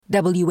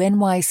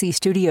WNYC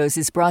Studios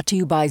is brought to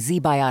you by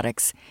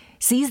ZBiotics.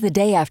 Seize the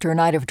day after a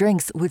night of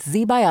drinks with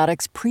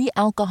ZBiotics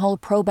pre-alcohol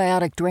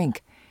probiotic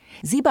drink.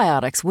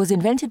 ZBiotics was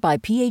invented by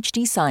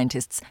PhD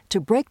scientists to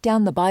break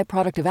down the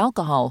byproduct of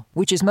alcohol,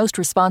 which is most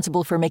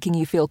responsible for making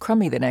you feel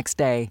crummy the next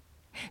day.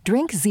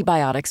 Drink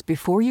ZBiotics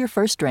before your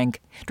first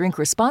drink, drink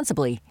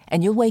responsibly,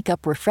 and you'll wake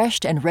up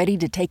refreshed and ready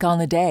to take on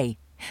the day.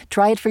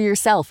 Try it for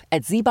yourself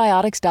at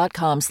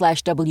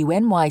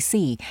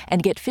zbiotics.com/WNYC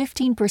and get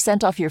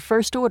 15% off your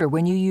first order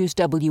when you use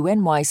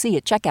WNYC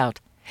at checkout.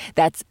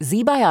 That's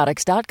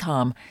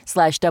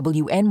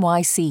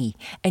zbiotics.com/WNYC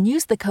and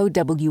use the code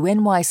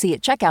WNYC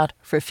at checkout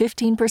for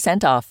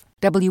 15% off.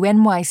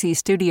 WNYC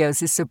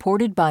Studios is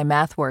supported by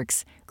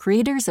MathWorks,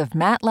 creators of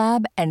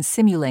MATLAB and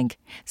Simulink,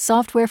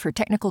 software for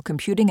technical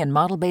computing and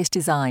model-based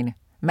design.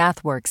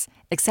 MathWorks,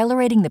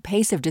 accelerating the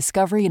pace of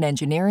discovery in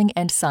engineering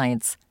and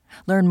science.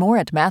 Learn more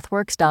at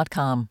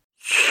mathworks.com.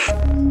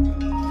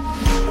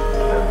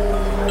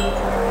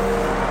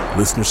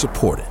 Listener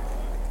supported.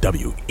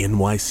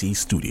 WNYC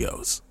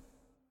Studios.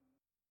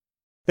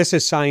 This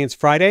is Science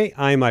Friday.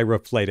 I'm Ira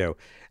Flato.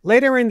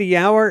 Later in the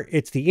hour,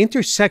 it's the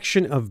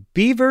intersection of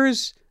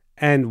beavers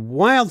and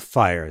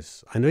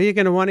wildfires. I know you're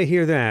going to want to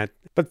hear that.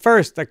 But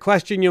first, a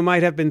question you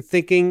might have been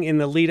thinking in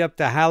the lead up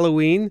to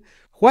Halloween.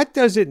 What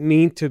does it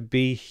mean to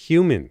be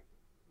human?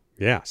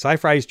 Yeah,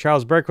 Sci-Fi's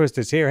Charles Berquist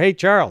is here. Hey,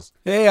 Charles.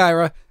 Hey,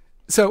 Ira.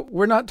 So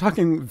we're not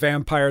talking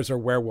vampires or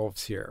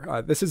werewolves here.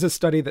 This is a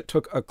study that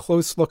took a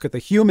close look at the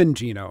human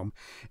genome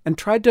and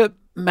tried to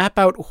map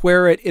out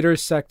where it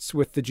intersects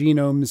with the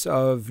genomes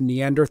of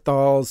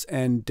Neanderthals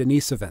and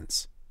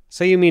Denisovans.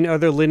 So you mean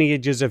other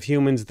lineages of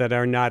humans that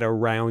are not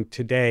around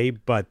today,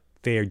 but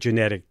their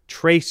genetic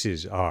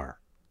traces are?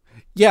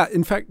 Yeah,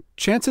 in fact,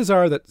 chances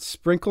are that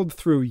sprinkled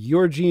through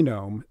your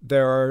genome,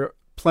 there are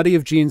plenty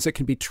of genes that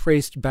can be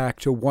traced back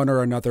to one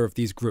or another of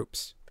these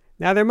groups.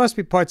 Now, there must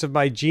be parts of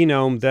my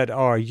genome that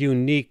are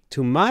unique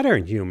to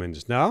modern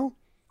humans, no?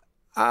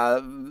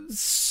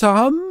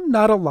 Some,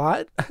 not a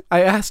lot.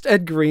 I asked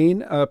Ed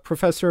Green, a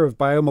professor of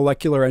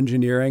biomolecular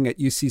engineering at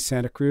UC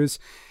Santa Cruz,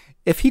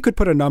 if he could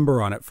put a number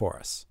on it for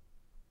us.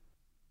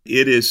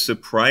 It is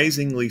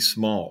surprisingly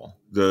small,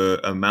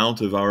 the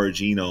amount of our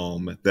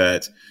genome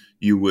that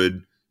you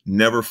would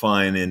never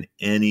find in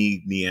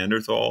any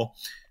Neanderthal.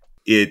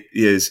 It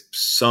is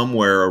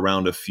somewhere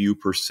around a few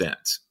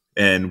percent.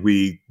 And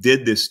we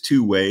did this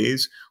two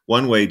ways.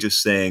 One way,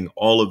 just saying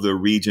all of the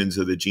regions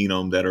of the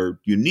genome that are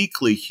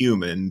uniquely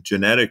human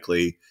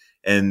genetically.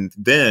 And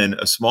then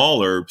a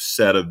smaller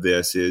set of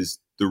this is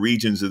the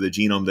regions of the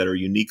genome that are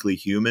uniquely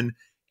human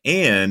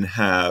and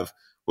have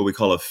what we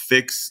call a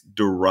fixed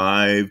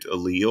derived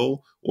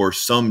allele or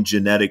some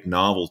genetic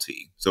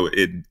novelty. So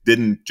it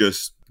didn't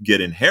just get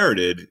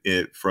inherited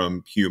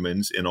from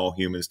humans in all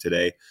humans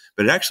today,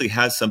 but it actually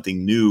has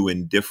something new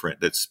and different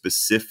that's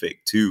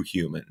specific to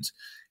humans.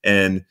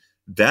 And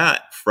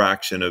that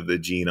fraction of the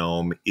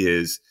genome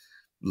is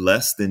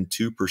less than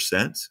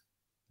 2%.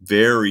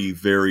 Very,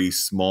 very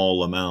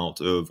small amount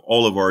of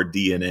all of our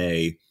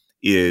DNA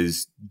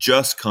is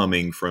just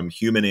coming from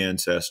human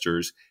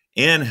ancestors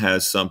and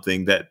has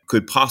something that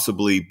could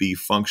possibly be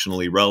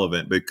functionally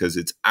relevant because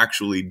it's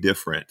actually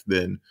different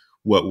than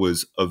what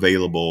was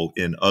available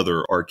in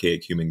other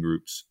archaic human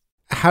groups.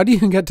 How do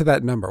you get to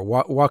that number?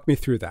 Walk me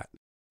through that.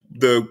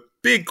 The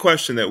big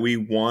question that we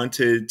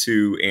wanted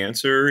to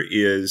answer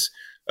is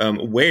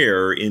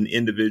where in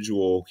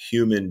individual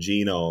human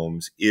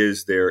genomes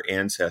is their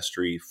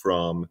ancestry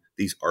from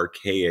these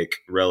archaic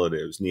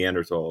relatives,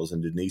 Neanderthals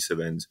and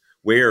Denisovans?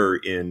 Where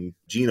in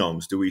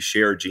genomes do we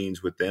share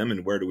genes with them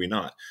and where do we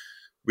not?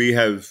 We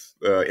have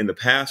in the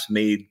past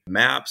made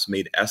maps,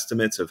 made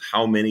estimates of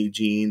how many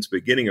genes,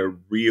 but getting a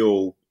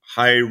real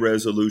high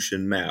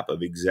resolution map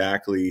of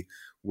exactly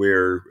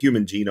where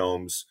human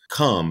genomes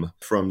come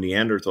from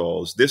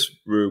Neanderthals. This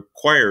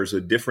requires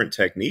a different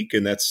technique,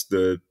 and that's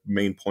the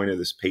main point of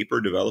this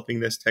paper, developing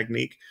this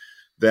technique,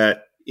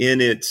 that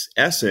in its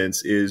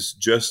essence is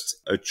just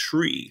a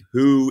tree.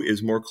 Who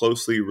is more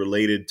closely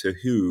related to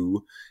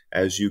who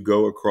as you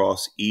go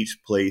across each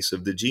place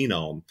of the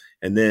genome.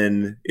 And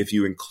then if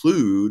you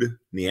include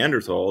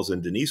Neanderthals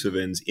and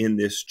Denisovans in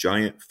this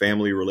giant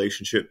family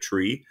relationship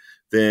tree,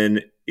 then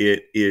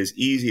it is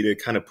easy to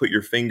kind of put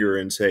your finger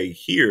and say,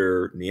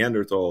 here,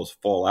 Neanderthals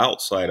fall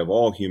outside of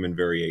all human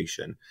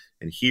variation.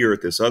 And here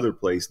at this other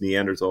place,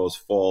 Neanderthals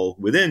fall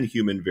within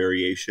human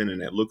variation.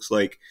 And it looks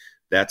like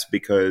that's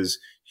because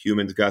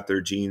humans got their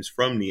genes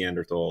from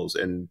Neanderthals.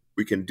 And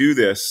we can do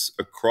this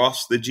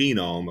across the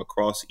genome,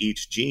 across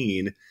each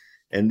gene,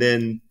 and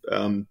then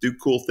do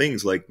cool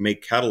things like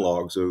make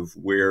catalogs of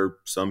where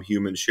some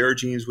humans share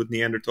genes with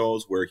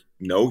Neanderthals, where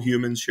no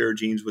humans share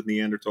genes with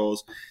Neanderthals,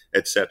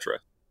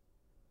 etc.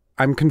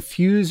 I'm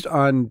confused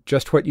on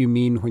just what you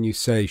mean when you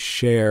say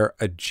share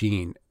a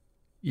gene.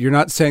 You're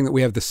not saying that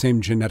we have the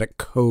same genetic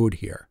code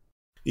here.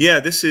 Yeah,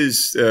 this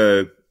is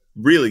a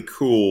really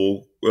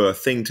cool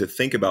thing to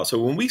think about.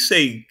 So when we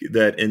say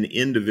that an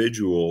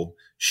individual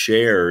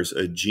shares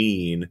a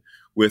gene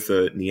with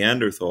a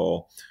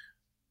Neanderthal,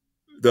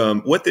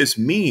 What this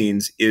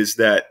means is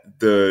that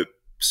the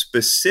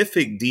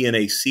specific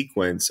DNA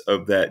sequence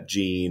of that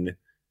gene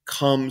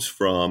comes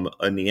from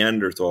a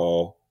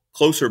Neanderthal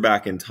closer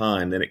back in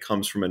time than it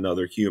comes from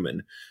another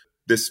human.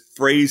 This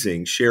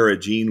phrasing, share a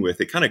gene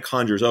with, it kind of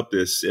conjures up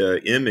this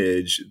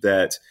image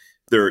that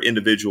there are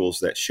individuals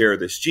that share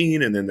this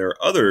gene, and then there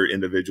are other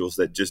individuals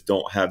that just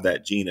don't have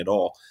that gene at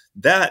all.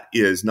 That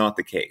is not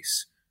the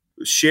case.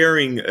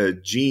 Sharing a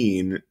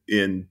gene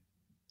in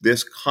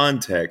this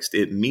context,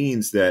 it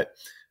means that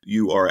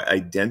you are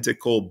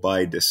identical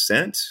by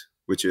descent,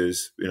 which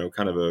is,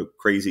 kind of a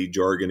crazy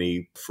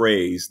jargony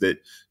phrase that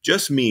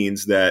just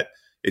means that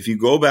if you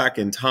go back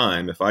in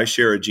time, if I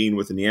share a gene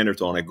with a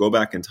Neanderthal and I go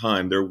back in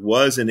time, there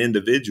was an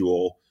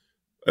individual,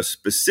 a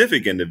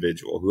specific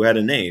individual who had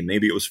a name,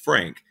 maybe it was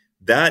Frank.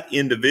 That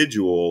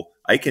individual,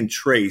 I can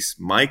trace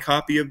my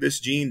copy of this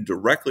gene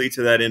directly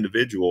to that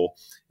individual,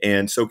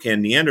 and so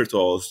can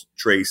Neanderthals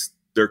trace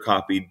their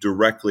copy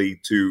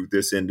directly to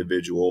this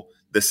individual,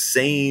 the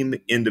same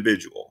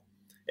individual.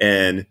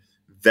 And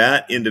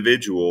that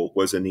individual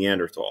was a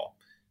Neanderthal.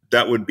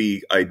 That would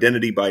be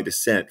identity by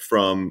descent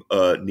from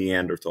a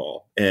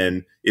Neanderthal.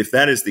 And if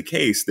that is the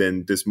case,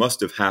 then this must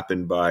have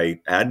happened by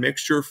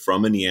admixture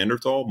from a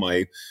Neanderthal.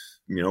 My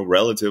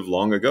relative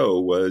long ago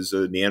was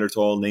a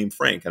Neanderthal named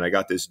Frank, and I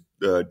got this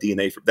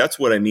DNA. That's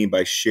what I mean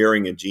by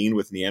sharing a gene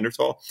with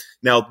Neanderthal.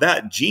 Now,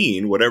 that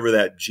gene, whatever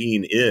that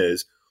gene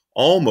is,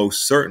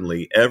 almost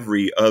certainly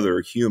every other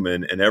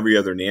human and every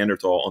other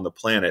Neanderthal on the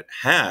planet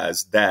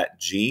has that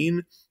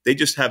gene. They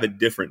just have a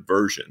different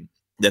version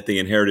that they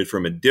inherited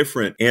from a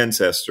different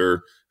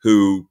ancestor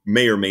who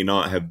may or may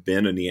not have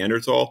been a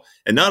Neanderthal.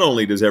 And not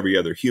only does every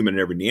other human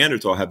and every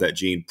Neanderthal have that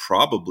gene,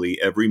 probably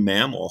every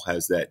mammal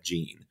has that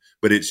gene,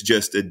 but it's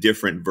just a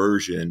different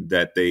version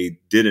that they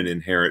didn't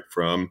inherit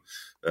from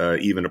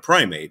even a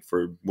primate,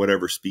 for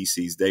whatever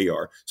species they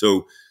are.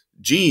 So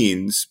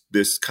genes,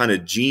 this kind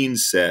of gene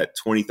set,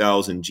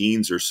 20,000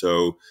 genes or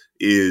so,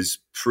 is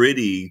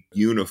pretty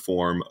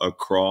uniform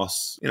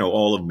across,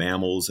 all of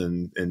mammals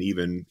and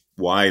even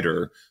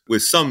wider,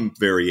 with some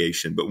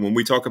variation. But when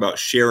we talk about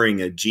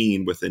sharing a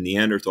gene with a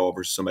Neanderthal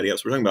versus somebody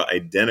else, we're talking about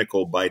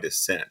identical by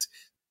descent.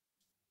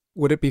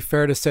 Would it be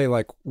fair to say,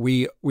 like,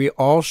 we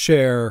all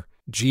share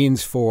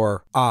genes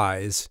for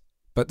eyes,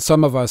 but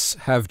some of us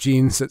have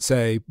genes that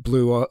say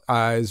blue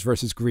eyes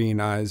versus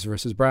green eyes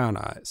versus brown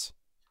eyes?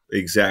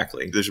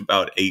 Exactly. There's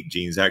about 8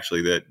 genes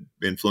actually that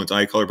influence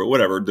eye color, but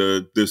whatever,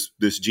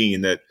 this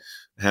gene that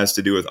has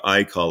to do with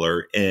eye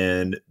color,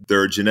 and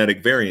there are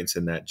genetic variants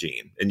in that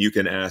gene. And you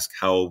can ask,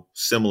 how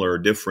similar or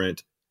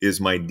different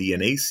is my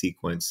DNA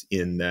sequence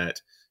in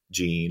that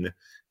gene?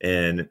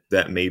 And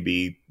that may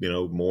be,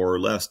 more or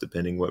less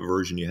depending what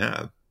version you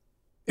have.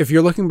 If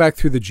you're looking back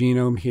through the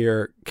genome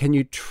here, can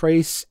you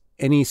trace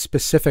any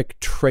specific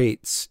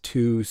traits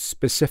to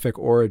specific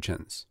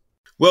origins?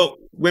 Well,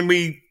 when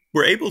we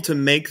were able to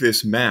make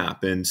this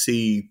map and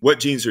see what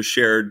genes are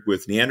shared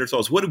with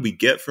Neanderthals, what did we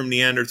get from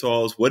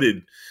Neanderthals? What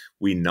did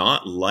we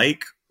not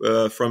like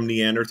from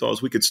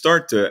Neanderthals? We could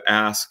start to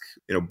ask,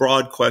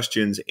 broad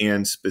questions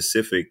and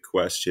specific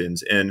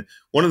questions. And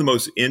one of the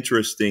most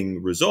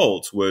interesting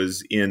results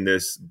was in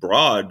this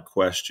broad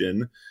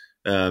question.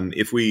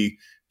 If we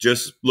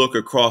just look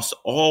across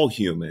all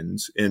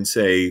humans and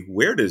say,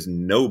 where does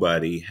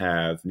nobody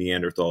have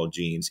Neanderthal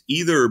genes,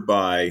 either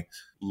by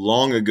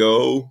long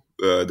ago,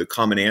 the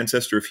common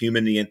ancestor of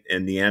human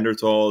and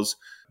Neanderthals,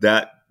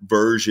 that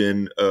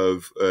version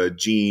of a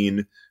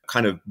gene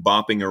kind of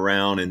bopping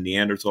around, and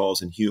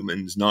Neanderthals and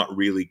humans not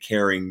really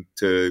caring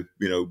to,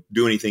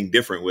 do anything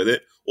different with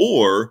it,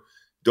 or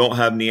don't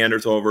have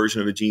Neanderthal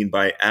version of a gene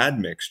by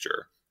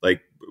admixture.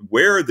 Like,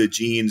 where are the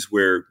genes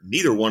where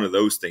neither one of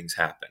those things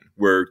happen,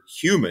 where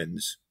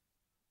humans,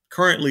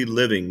 currently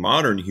living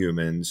modern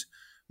humans,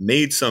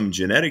 made some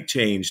genetic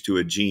change to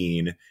a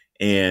gene,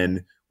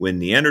 and when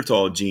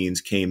Neanderthal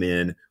genes came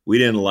in, we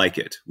didn't like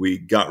it. We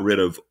got rid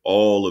of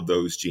all of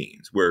those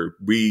genes, where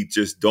we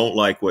just don't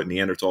like what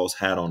Neanderthals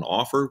had on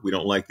offer. We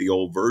don't like the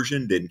old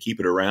version, didn't keep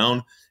it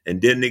around,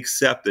 and didn't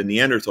accept the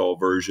Neanderthal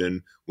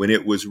version when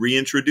it was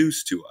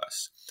reintroduced to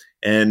us.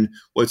 And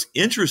what's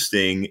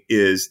interesting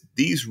is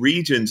these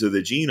regions of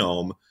the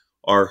genome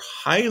are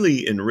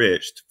highly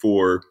enriched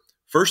for,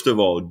 first of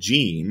all,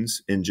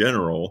 genes in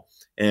general,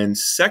 and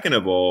second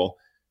of all,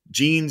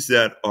 genes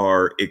that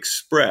are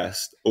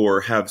expressed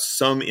or have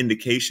some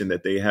indication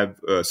that they have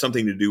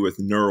something to do with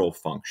neural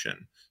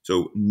function.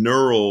 So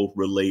neural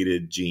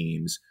related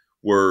genes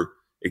were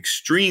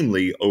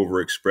extremely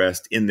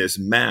overexpressed in this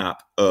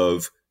map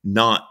of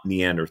not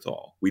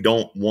Neanderthal. We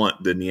don't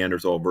want the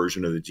Neanderthal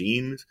version of the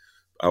genes.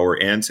 Our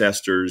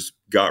ancestors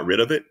got rid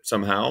of it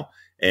somehow.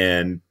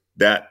 And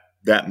that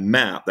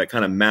map, that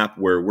kind of map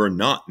where we're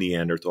not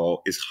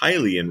Neanderthal, is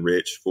highly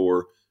enriched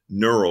for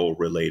neural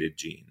related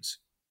genes.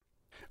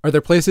 Are there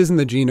places in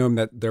the genome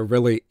that there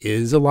really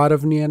is a lot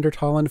of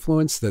Neanderthal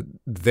influence, that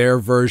their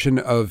version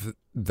of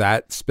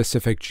that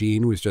specific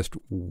gene was just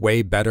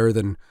way better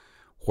than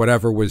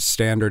whatever was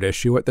standard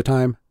issue at the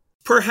time?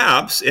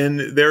 Perhaps,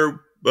 and there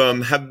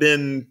have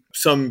been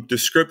some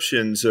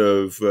descriptions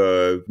of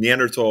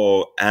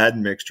Neanderthal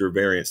admixture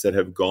variants that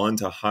have gone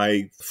to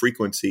high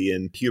frequency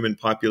in human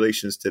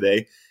populations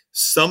today.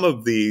 Some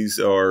of these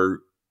are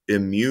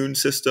immune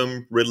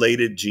system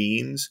related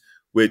genes,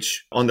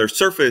 which on their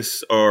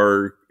surface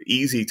are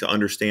easy to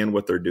understand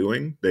what they're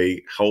doing.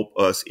 They help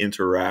us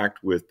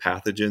interact with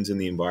pathogens in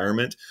the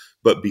environment.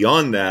 But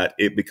beyond that,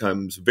 it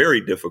becomes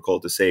very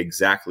difficult to say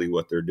exactly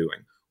what they're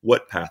doing,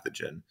 what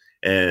pathogen,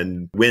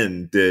 and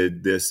when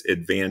did this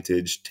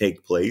advantage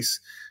take place.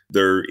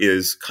 There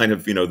is kind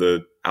of,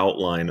 the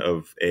outline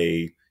of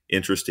a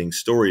interesting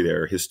story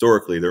there.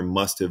 Historically, there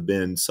must have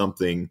been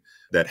something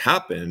that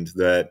happened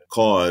that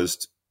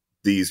caused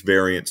these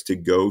variants to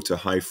go to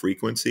high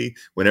frequency.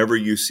 Whenever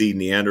you see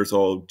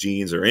Neanderthal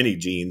genes or any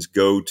genes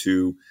go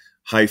to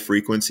high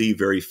frequency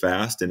very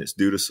fast and it's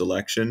due to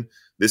selection,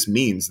 this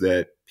means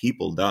that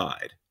people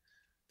died.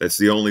 That's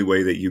the only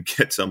way that you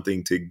get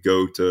something to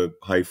go to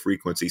high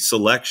frequency.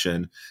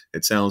 Selection,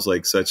 it sounds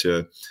like such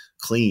a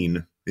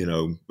clean,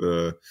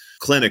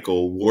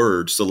 clinical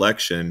word,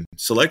 selection.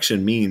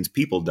 Selection means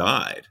people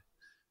died.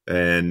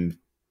 And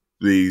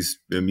these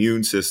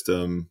immune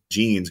system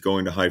genes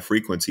going to high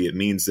frequency, it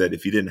means that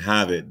if you didn't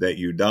have it, that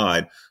you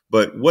died.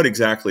 But what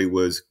exactly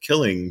was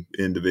killing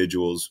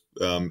individuals,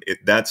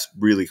 that's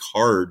really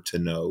hard to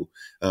know.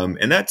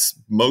 And that's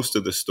most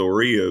of the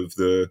story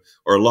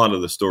or a lot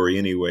of the story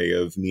anyway,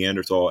 of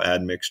Neanderthal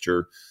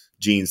admixture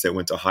genes that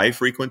went to high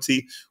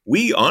frequency.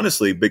 We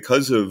honestly,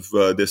 because of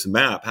this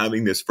map,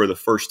 having this for the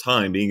first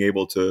time, being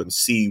able to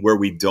see where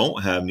we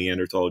don't have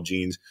Neanderthal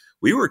genes,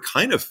 we were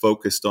kind of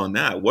focused on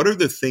that. What are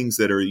the things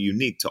that are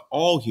unique to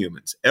all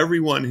humans?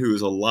 Everyone who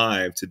is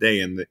alive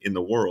today in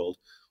the world,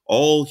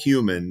 all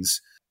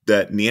humans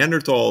that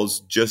Neanderthals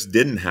just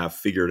didn't have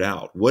figured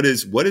out. What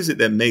is it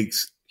that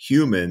makes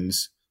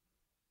humans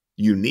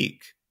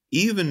unique,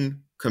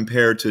 even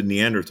compared to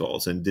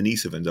Neanderthals and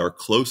Denisovans, our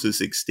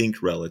closest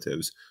extinct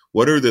relatives?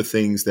 What are the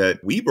things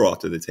that we brought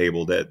to the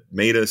table that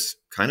made us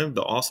kind of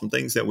the awesome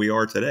things that we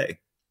are today?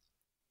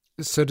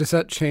 So does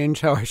that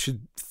change how I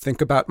should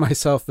think about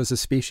myself as a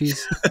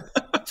species?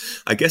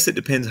 I guess it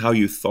depends how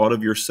you thought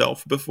of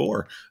yourself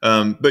before.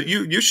 But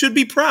you should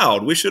be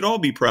proud. We should all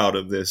be proud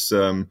of this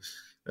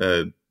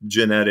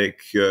genetic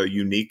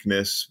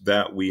uniqueness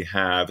that we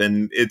have.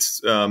 And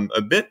it's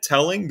a bit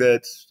telling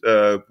that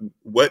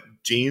what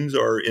genes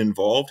are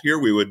involved here.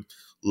 We would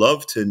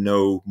love to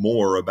know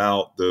more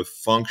about the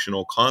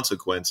functional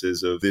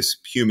consequences of this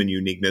human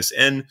uniqueness.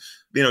 And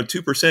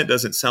 2%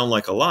 doesn't sound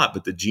like a lot,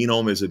 but the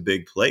genome is a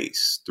big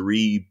place.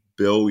 3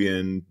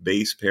 billion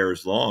base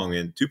pairs long,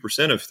 and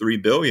 2% of 3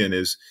 billion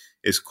is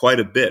quite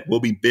a bit. We'll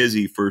be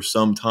busy for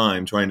some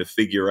time trying to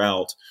figure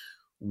out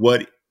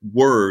what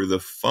were the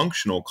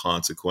functional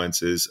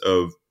consequences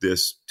of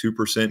this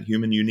 2%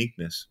 human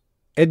uniqueness.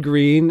 Ed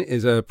Green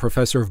is a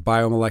professor of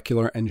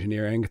biomolecular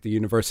engineering at the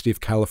University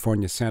of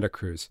California, Santa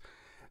Cruz.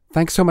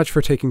 Thanks so much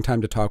for taking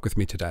time to talk with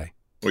me today.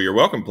 Well, you're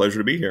welcome. Pleasure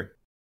to be here.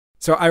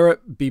 So, Ira,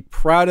 be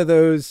proud of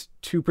those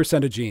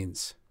 2% of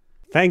genes.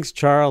 Thanks,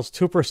 Charles.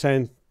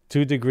 2%,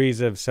 2 degrees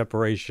of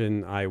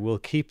separation. I will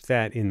keep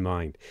that in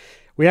mind.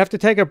 We have to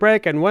take a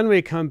break, and when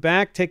we come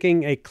back,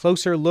 taking a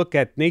closer look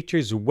at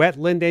nature's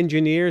wetland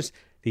engineers,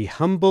 the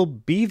humble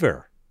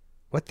beaver,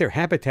 what their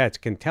habitats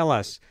can tell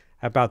us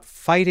about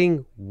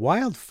fighting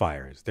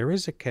wildfires. There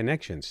is a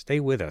connection. Stay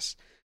with us.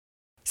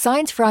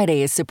 Science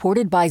Friday is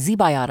supported by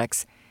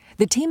ZBiotics.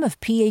 The team of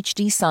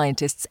PhD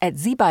scientists at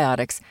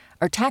ZBiotics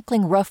are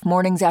tackling rough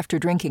mornings after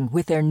drinking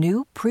with their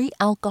new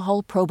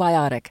pre-alcohol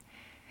probiotic.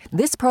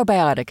 This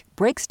probiotic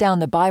breaks down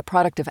the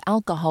byproduct of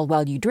alcohol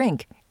while you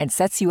drink and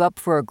sets you up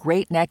for a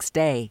great next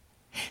day.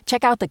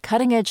 Check out the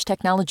cutting-edge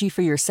technology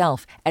for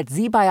yourself at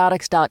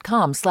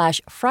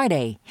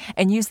zbiotics.com/Friday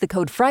and use the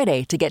code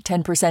Friday to get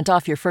 10%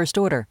 off your first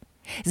order.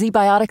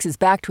 ZBiotics is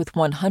backed with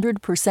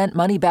 100%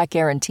 money-back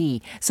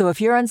guarantee, so if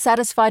you're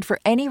unsatisfied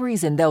for any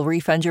reason, they'll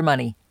refund your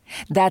money.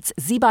 That's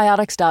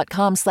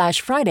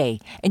zbiotics.com/Friday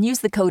and use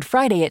the code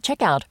Friday at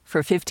checkout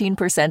for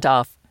 15%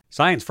 off.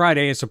 Science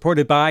Friday is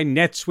supported by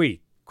NetSuite.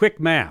 Quick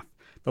math.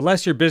 The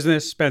less your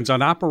business spends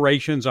on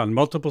operations, on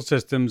multiple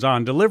systems,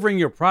 on delivering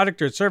your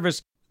product or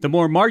service, the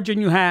more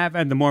margin you have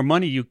and the more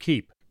money you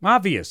keep.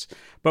 Obvious.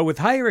 But with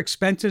higher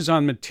expenses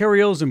on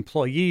materials,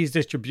 employees,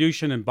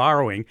 distribution, and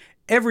borrowing,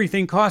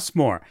 everything costs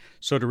more.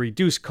 So to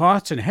reduce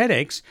costs and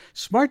headaches,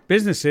 smart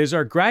businesses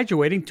are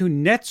graduating to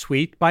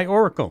NetSuite by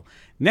Oracle.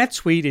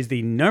 NetSuite is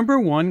the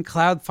 #1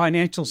 cloud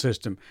financial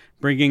system,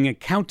 bringing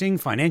accounting,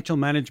 financial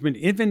management,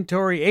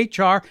 inventory,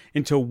 HR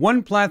into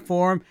one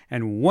platform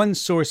and one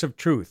source of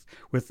truth.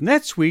 With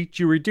NetSuite,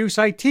 you reduce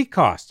IT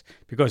costs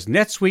because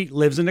NetSuite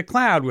lives in the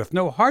cloud with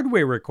no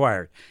hardware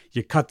required.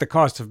 You cut the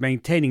cost of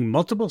maintaining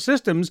multiple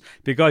systems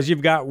because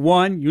you've got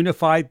one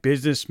unified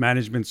business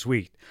management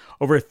suite.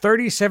 Over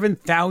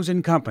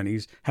 37,000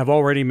 companies have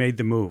already made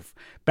the move.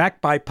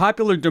 Backed by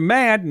popular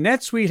demand,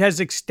 NetSuite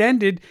has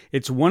extended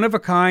its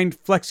one-of-a-kind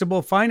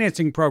flexible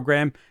financing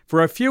program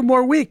for a few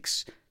more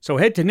weeks. So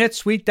head to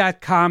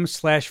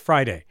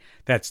netsuite.com/Friday.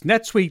 That's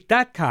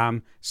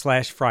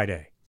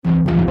netsuite.com/Friday.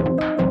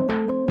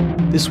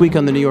 This week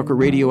on the New Yorker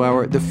Radio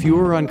Hour, the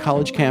furor on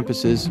college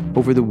campuses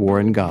over the war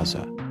in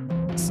Gaza.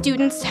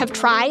 Students have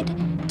tried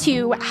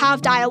to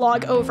have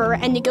dialogue over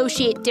and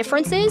negotiate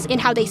differences in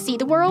how they see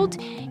the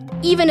world,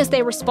 even as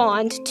they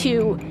respond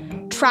to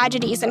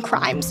tragedies and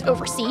crimes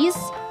overseas.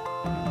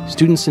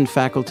 Students and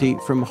faculty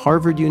from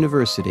Harvard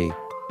University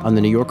on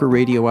the New Yorker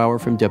Radio Hour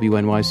from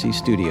WNYC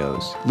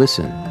Studios.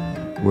 Listen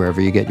wherever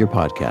you get your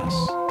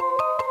podcasts.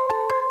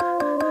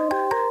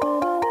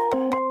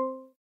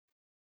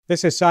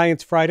 This is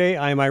Science Friday.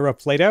 I'm Ira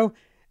Flato.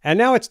 And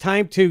now it's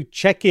time to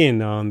check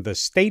in on the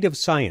state of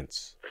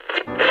science.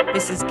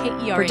 This is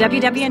KERA for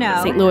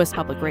WWNO, St. Louis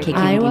Public Radio,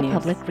 Iowa News.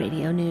 Public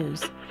Radio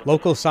News.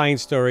 Local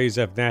science stories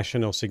of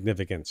national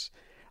significance.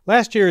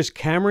 Last year's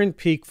Cameron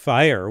Peak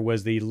Fire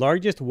was the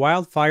largest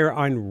wildfire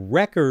on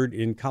record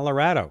in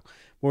Colorado.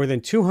 More than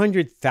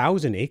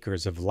 200,000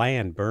 acres of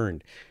land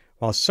burned.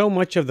 While so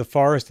much of the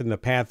forest in the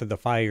path of the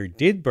fire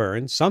did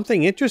burn,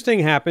 something interesting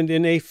happened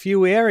in a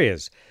few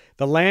areas.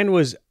 The land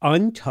was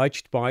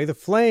untouched by the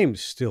flames,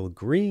 still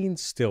green,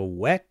 still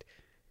wet.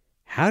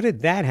 How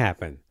did that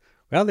happen?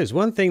 Well, there's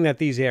one thing that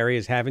these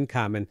areas have in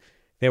common.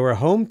 They were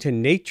home to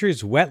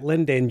nature's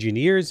wetland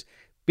engineers,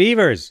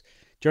 beavers.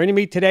 Joining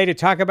me today to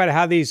talk about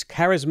how these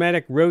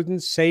charismatic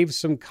rodents saved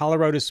some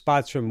Colorado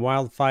spots from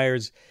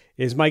wildfires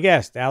is my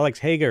guest, Alex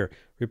Hager,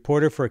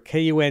 reporter for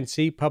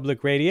KUNC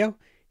Public Radio.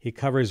 He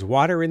covers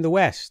water in the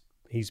West.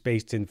 He's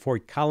based in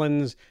Fort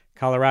Collins,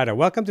 Colorado.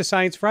 Welcome to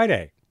Science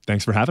Friday.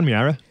 Thanks for having me,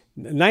 Ira.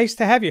 Nice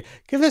to have you.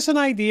 Give us an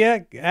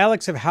idea,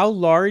 Alex, of how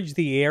large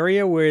the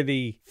area where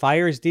the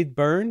fires did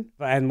burn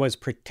and was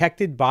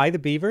protected by the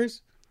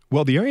beavers?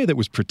 Well, the area that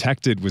was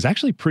protected was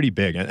actually pretty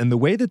big. And the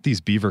way that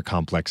these beaver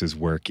complexes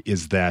work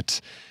is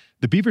that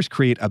the beavers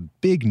create a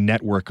big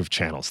network of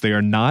channels. They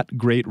are not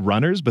great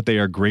runners, but they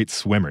are great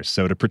swimmers.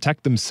 So to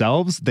protect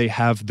themselves, they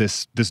have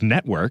this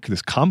network,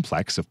 this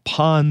complex of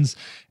ponds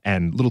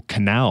and little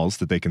canals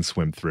that they can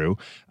swim through.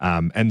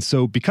 And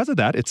so because of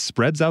that, it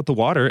spreads out the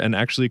water and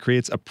actually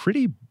creates a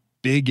pretty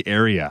big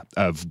area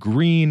of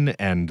green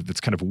and that's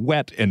kind of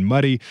wet and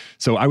muddy.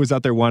 So I was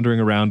out there wandering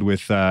around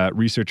with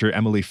researcher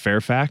Emily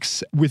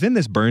Fairfax. Within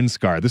this burn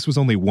scar, this was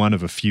only one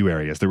of a few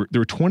areas. There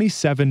were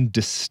 27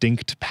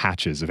 distinct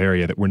patches of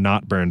area that were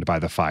not burned by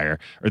the fire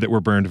or that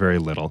were burned very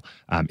little.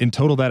 In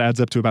total, that adds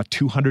up to about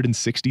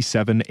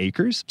 267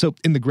 acres. So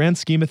in the grand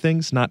scheme of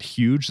things, not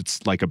huge.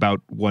 It's like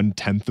about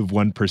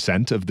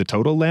 0.1% of the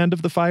total land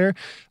of the fire.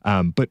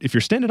 But if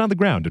you're standing on the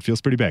ground, it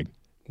feels pretty big.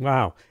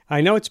 Wow.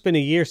 I know it's been a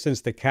year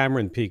since the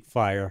Cameron Peak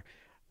Fire.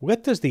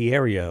 What does the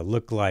area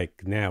look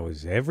like now?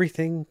 Is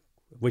everything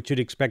what you'd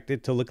expect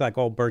it to look like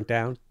all burnt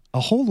down? A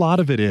whole lot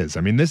of it is.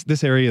 I mean,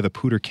 this area, the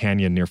Poudre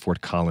Canyon near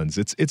Fort Collins,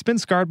 it's been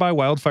scarred by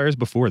wildfires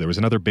before. There was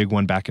another big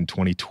one back in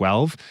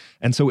 2012.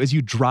 And so as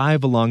you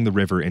drive along the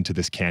river into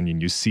this canyon,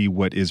 you see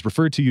what is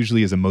referred to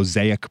usually as a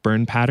mosaic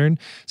burn pattern.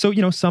 So,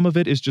 some of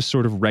it is just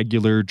sort of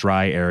regular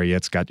dry area.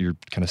 It's got your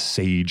kind of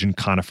sage and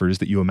conifers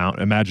that you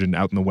imagine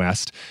out in the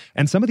West.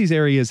 And some of these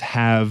areas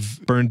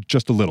have burned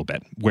just a little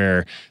bit,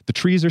 where the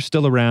trees are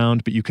still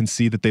around, but you can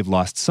see that they've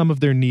lost some of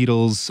their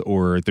needles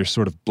or there's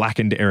sort of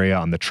blackened area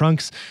on the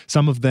trunks.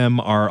 Some of them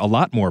are a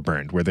lot more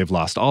burned, where they've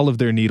lost all of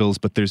their needles,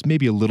 but there's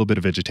maybe a little bit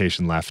of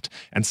vegetation left.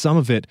 And some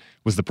of it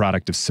was the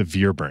product of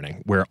severe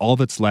burning, where all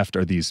that's left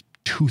are these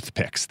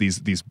toothpicks, these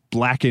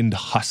blackened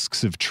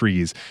husks of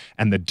trees,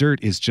 and the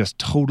dirt is just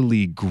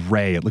totally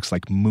gray. It looks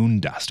like moon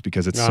dust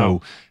because it's so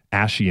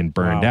ashy and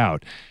burned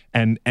out.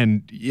 And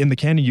in the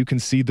canyon, you can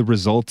see the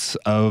results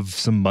of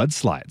some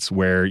mudslides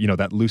where,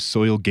 that loose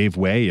soil gave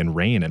way in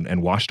rain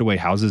and washed away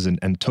houses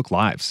and took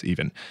lives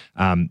even.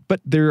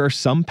 But there are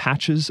some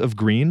patches of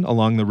green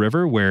along the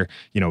river where,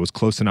 it was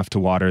close enough to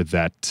water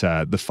that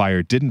the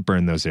fire didn't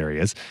burn those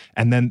areas.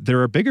 And then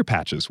there are bigger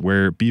patches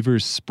where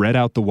beavers spread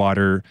out the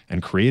water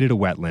and created a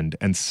wetland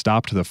and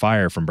stopped the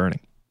fire from burning.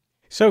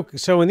 So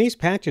in these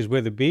patches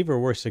where the beaver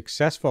were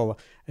successful,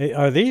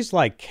 are these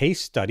like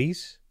case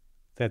studies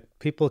that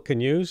people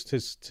can use to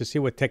see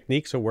what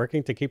techniques are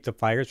working to keep the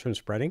fires from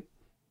spreading?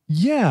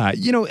 Yeah,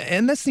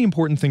 and that's the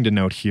important thing to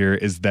note here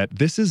is that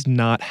this is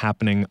not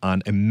happening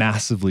on a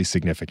massively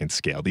significant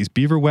scale. These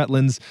beaver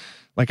wetlands,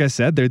 like I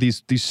said, they're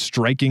these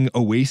striking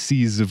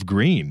oases of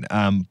green,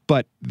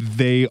 but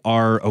they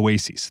are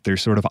oases. They're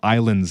sort of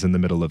islands in the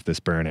middle of this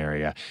burn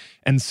area.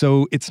 And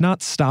so it's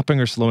not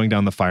stopping or slowing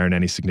down the fire in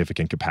any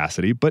significant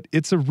capacity, but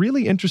it's a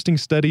really interesting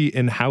study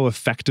in how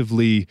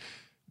effectively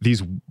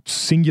these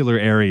singular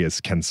areas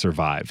can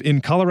survive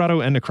in Colorado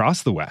and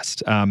across the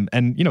West.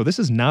 And this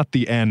is not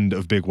the end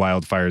of big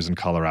wildfires in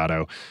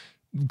Colorado.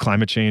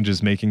 Climate change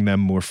is making them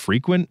more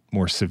frequent,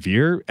 more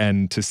severe,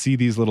 and to see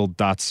these little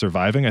dots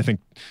surviving, I think,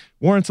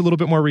 warrants a little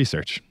bit more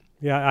research.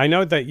 Yeah, I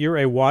know that you're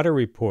a water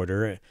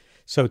reporter.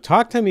 So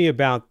talk to me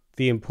about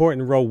the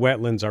important role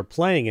wetlands are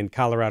playing in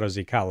Colorado's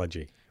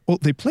ecology. Well,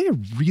 they play a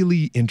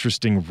really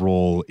interesting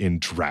role in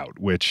drought,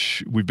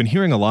 which we've been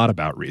hearing a lot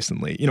about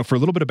recently. For a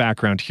little bit of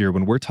background here,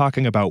 when we're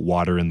talking about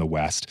water in the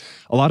West,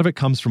 a lot of it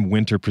comes from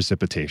winter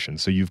precipitation.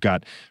 So you've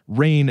got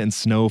rain and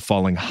snow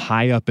falling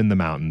high up in the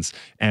mountains,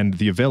 and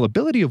the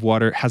availability of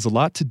water has a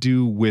lot to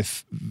do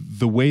with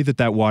the way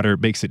that water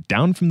makes it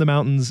down from the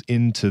mountains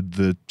into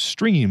the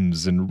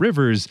streams and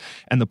rivers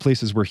and the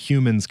places where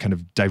humans kind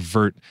of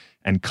divert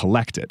and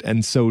collect it.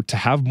 And so to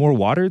have more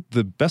water,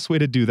 the best way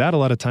to do that a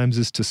lot of times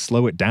is to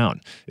slow it down,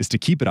 is to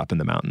keep it up in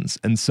the mountains.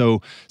 And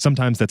so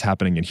sometimes that's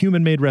happening in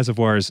human-made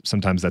reservoirs.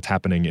 Sometimes that's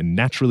happening in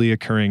naturally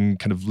occurring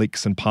kind of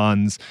lakes and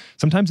ponds.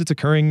 Sometimes it's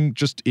occurring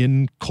just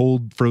in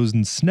cold,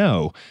 frozen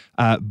snow.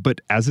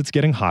 But as it's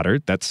getting hotter,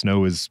 that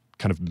snow is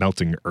kind of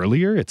melting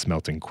earlier, it's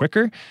melting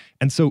quicker.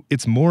 And so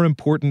it's more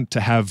important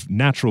to have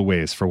natural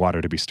ways for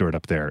water to be stored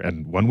up there.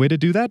 And one way to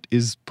do that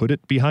is put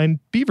it behind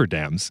beaver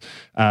dams.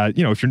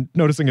 If you're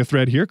noticing a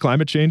thread here,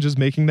 climate change is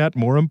making that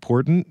more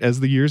important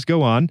as the years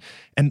go on.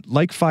 And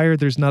like fire,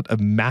 there's not a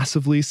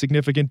massively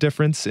significant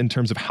difference in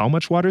terms of how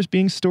much water is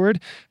being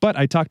stored. But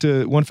I talked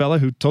to one fella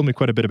who told me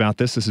quite a bit about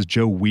this. This is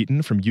Joe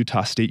Wheaton from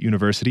Utah State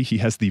University. He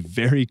has the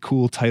very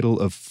cool title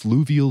of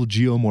fluvial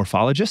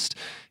geomorphologist.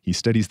 He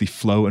studies the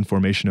flow and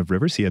formation of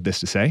rivers. He had this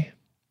to say.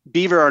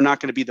 Beaver are not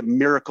going to be the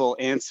miracle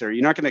answer.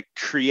 You're not going to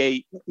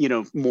create,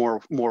 more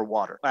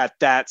water at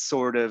that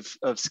sort of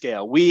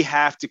scale. We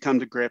have to come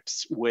to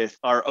grips with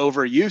our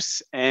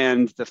overuse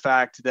and the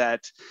fact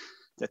that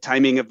the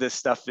timing of this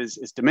stuff is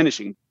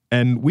diminishing.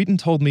 And Wheaton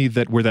told me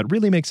that where that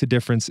really makes a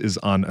difference is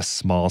on a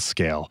small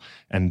scale.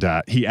 And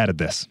he added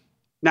this.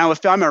 Now,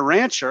 if I'm a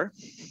rancher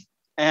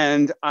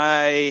and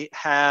I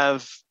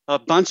have a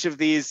bunch of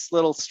these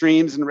little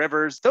streams and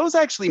rivers, those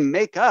actually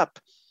make up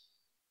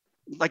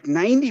like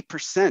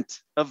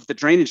 90% of the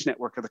drainage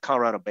network of the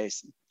Colorado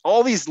Basin.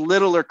 All these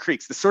littler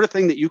creeks, the sort of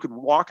thing that you could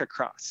walk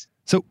across.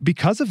 So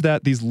because of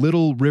that, these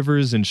little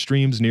rivers and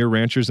streams near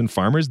ranchers and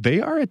farmers, they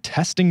are a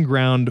testing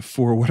ground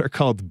for what are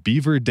called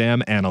beaver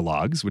dam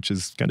analogs, which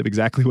is kind of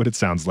exactly what it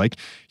sounds like.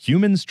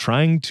 Humans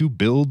trying to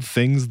build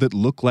things that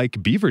look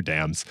like beaver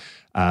dams.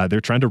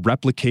 They're trying to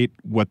replicate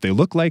what they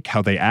look like,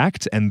 how they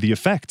act, and the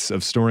effects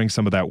of storing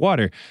some of that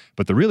water.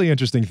 But the really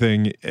interesting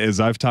thing, as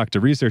I've talked to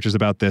researchers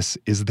about this,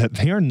 is that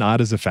they are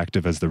not as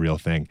effective as the real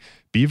thing.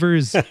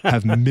 Beavers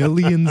have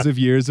millions of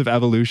years of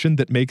evolution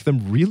that make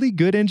them really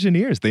good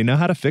engineers. They know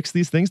how to fix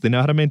these things. They know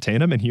how to maintain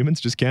them, and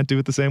humans just can't do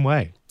it the same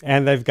way.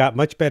 And they've got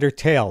much better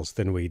tails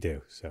than we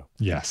do. So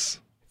yes.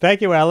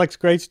 Thank you, Alex.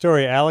 Great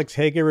story. Alex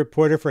Hager,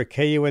 reporter for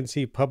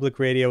KUNC Public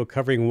Radio,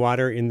 covering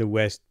water in the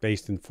West,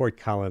 based in Fort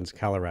Collins,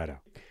 Colorado.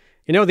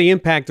 The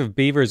impact of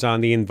beavers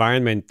on the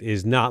environment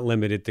is not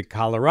limited to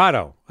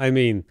Colorado. I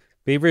mean,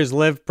 beavers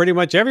live pretty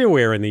much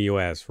everywhere in the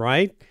U.S.,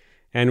 right?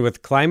 And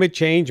with climate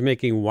change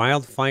making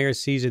wildfire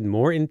season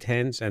more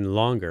intense and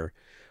longer,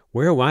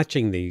 we're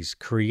watching these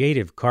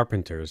creative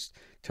carpenters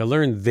to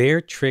learn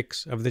their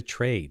tricks of the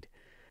trade.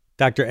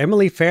 Dr.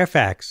 Emily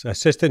Fairfax,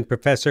 assistant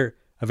professor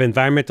of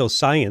environmental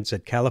science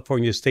at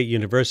California State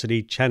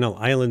University, Channel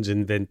Islands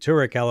in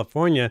Ventura,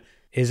 California,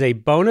 is a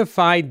bona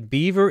fide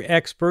beaver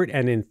expert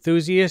and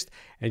enthusiast,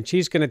 and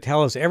she's going to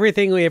tell us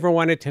everything we ever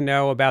wanted to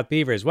know about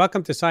beavers.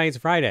 Welcome to Science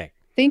Friday.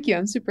 Thank you.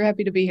 I'm super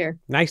happy to be here.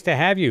 Nice to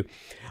have you.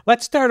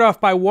 Let's start off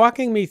by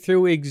walking me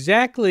through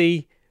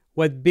exactly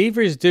what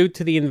beavers do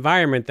to the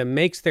environment that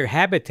makes their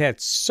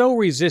habitats so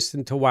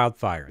resistant to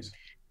wildfires.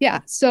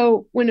 Yeah.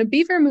 So when a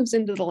beaver moves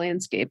into the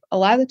landscape, a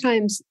lot of the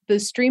times the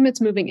stream it's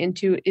moving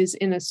into is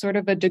in a sort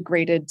of a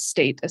degraded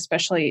state,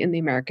 especially in the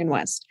American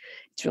West.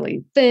 It's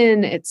really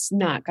thin. It's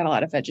not got a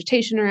lot of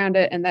vegetation around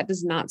it, and that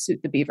does not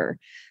suit the beaver.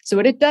 So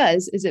what it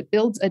does is it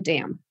builds a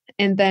dam,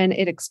 and then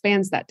it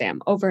expands that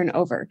dam over and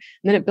over. And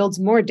then it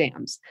builds more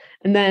dams.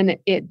 And then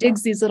it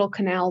digs these little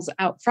canals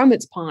out from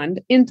its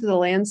pond into the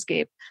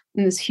landscape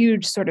in this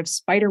huge sort of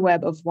spider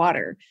web of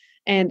water.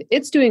 And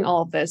it's doing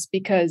all of this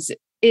because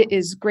it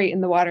is great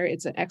in the water.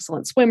 It's an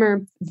excellent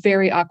swimmer,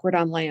 very awkward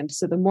on land.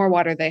 So the more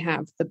water they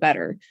have, the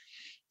better.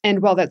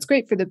 And while that's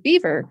great for the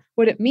beaver,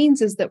 what it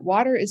means is that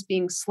water is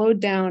being slowed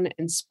down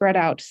and spread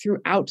out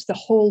throughout the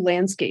whole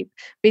landscape,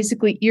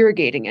 basically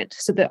irrigating it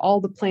so that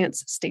all the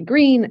plants stay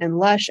green and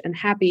lush and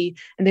happy,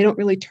 and they don't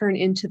really turn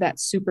into that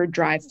super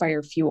dry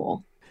fire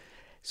fuel.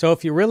 So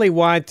if you really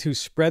want to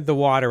spread the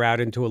water out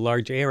into a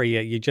large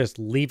area, you just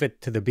leave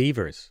it to the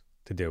beavers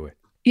to do it.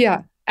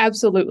 Yeah,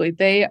 absolutely.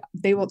 They're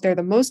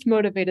the most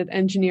motivated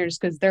engineers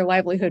because their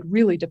livelihood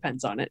really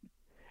depends on it.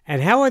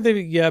 And how are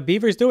the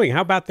beavers doing? How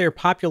about their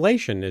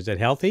population? Is it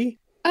healthy?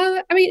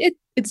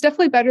 It's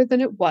definitely better than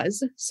it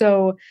was.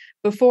 So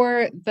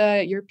before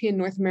the European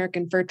North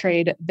American fur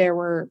trade, there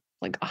were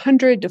like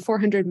 100 to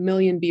 400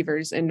 million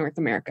beavers in North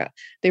America.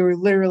 They were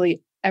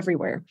literally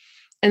everywhere.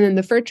 And then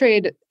the fur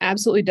trade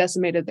absolutely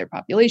decimated their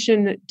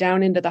population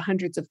down into the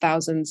hundreds of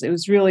thousands. It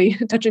was really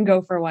touch and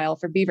go for a while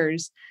for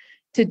beavers.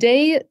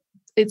 Today,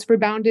 it's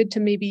rebounded to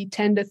maybe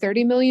 10 to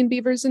 30 million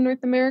beavers in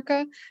North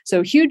America.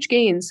 So huge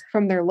gains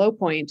from their low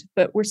point,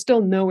 but we're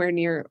still nowhere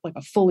near like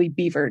a fully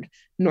beavered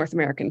North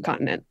American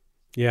continent.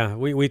 Yeah,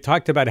 we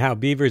talked about how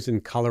beavers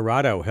in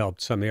Colorado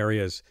helped some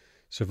areas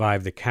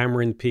survive the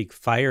Cameron Peak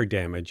fire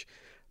damage.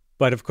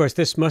 But of course,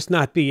 this must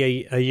not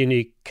be a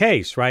unique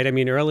case, right? I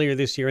mean, earlier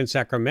this year in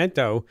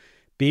Sacramento,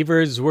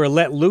 beavers were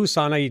let loose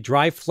on a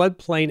dry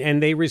floodplain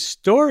and they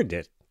restored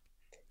it.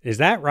 Is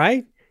that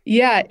right?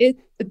 Yeah,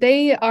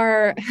 they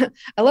are.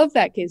 I love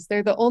that case.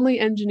 They're the only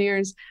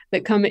engineers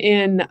that come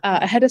in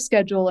ahead of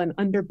schedule and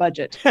under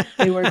budget.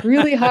 They work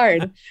really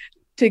hard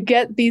to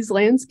get these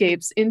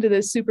landscapes into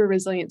this super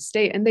resilient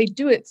state, and they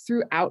do it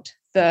throughout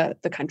the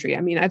country.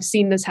 I mean, I've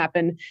seen this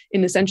happen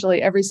in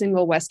essentially every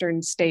single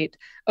Western state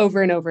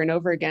over and over and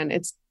over again.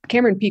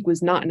 Cameron Peak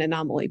was not an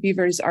anomaly.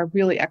 Beavers are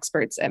really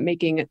experts at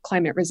making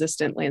climate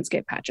resistant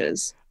landscape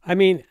patches. I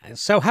mean,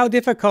 so how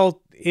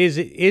difficult is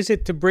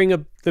it to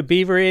bring the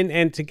beaver in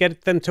and to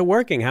get them to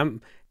working?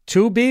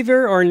 Two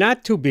beaver or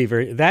not two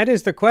beaver? That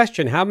is the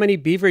question. How many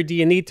beaver do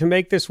you need to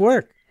make this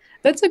work?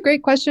 That's a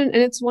great question, and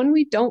it's one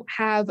we don't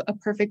have a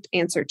perfect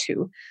answer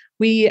to.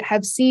 We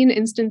have seen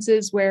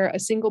instances where a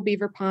single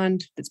beaver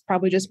pond that's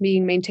probably just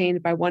being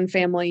maintained by one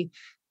family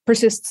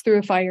persists through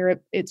a fire.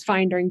 It's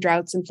fine during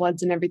droughts and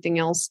floods and everything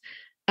else.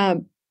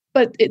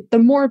 But the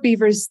more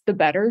beavers, the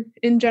better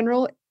in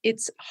general.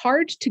 It's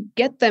hard to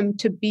get them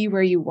to be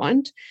where you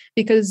want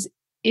because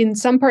in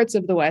some parts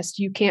of the West,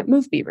 you can't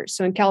move beavers.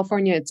 So in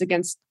California, it's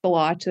against the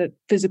law to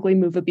physically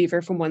move a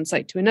beaver from one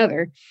site to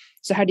another.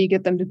 So how do you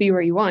get them to be where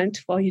you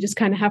want? Well, you just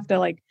kind of have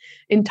to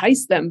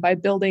entice them by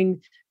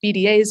building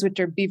BDAs, which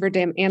are beaver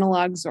dam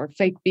analogs or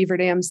fake beaver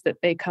dams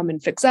that they come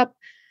and fix up,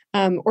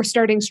 or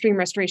starting stream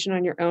restoration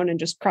on your own and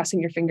just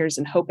crossing your fingers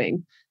and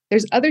hoping.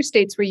 There's other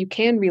states where you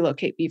can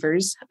relocate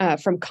beavers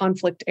from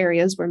conflict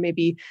areas where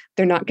maybe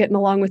they're not getting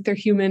along with their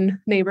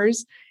human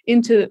neighbors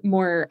into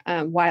more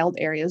wild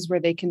areas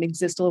where they can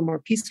exist a little more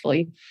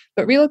peacefully.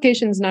 But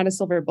relocation is not a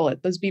silver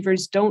bullet. Those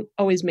beavers don't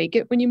always make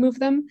it when you move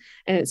them,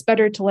 and it's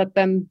better to let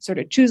them sort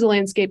of choose a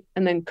landscape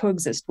and then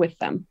coexist with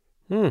them.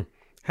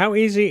 How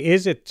easy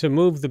is it to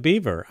move the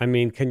beaver? I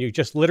mean, can you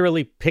just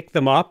literally pick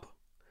them up,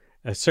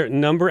 a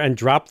certain number, and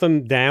drop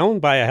them down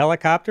by a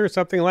helicopter or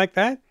something like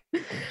that?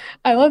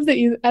 I love that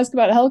you ask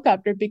about a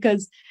helicopter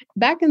because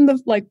back in the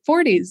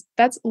 40s,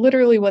 that's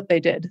literally what they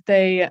did.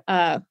 They,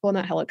 well,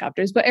 not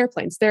helicopters, but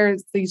airplanes.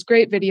 There's these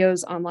great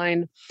videos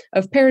online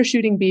of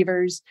parachuting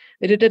beavers.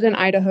 They did it in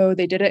Idaho.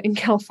 They did it in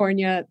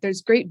California.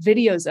 There's great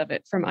videos of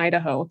it from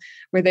Idaho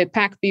where they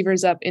pack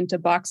beavers up into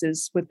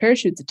boxes with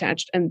parachutes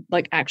attached and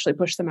actually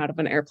push them out of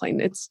an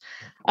airplane.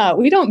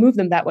 We don't move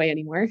them that way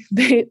anymore.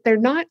 They're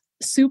not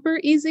super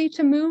easy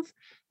to move.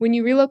 When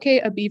you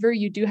relocate a beaver,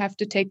 you do have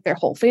to take their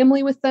whole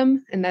family with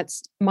them. And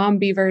that's mom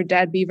beaver,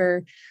 dad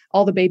beaver,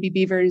 all the baby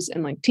beavers,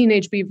 and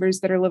teenage beavers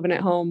that are living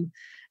at home.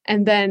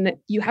 And then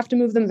you have to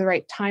move them the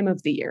right time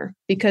of the year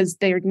because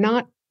they're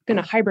not going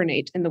to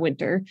hibernate in the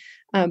winter,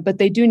 but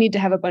they do need to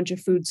have a bunch of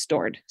food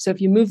stored. So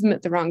if you move them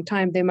at the wrong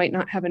time, they might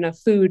not have enough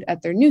food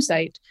at their new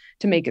site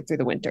to make it through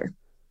the winter.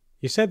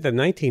 You said the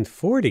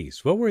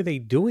 1940s. What were they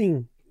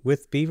doing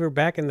with beaver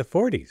back in the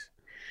 40s?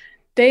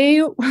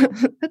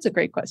 That's a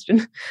great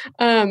question.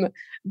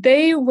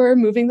 They were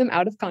moving them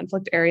out of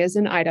conflict areas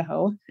in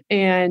Idaho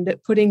and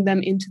putting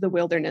them into the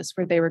wilderness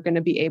where they were going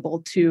to be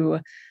able to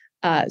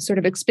sort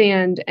of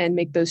expand and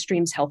make those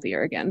streams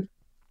healthier again.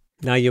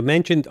 Now, you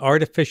mentioned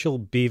artificial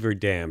beaver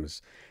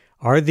dams.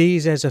 Are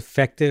these as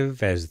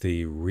effective as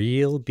the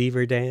real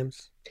beaver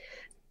dams?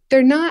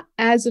 They're not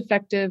as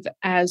effective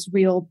as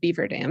real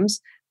beaver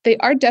dams. They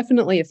are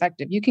definitely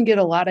effective. You can get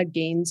a lot of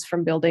gains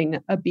from building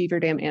a beaver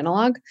dam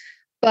analog.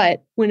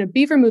 But when a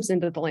beaver moves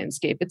into the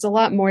landscape, it's a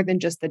lot more than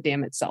just the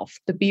dam itself.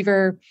 The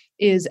beaver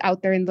is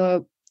out there in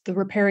the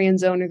riparian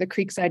zone or the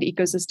creekside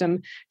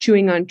ecosystem,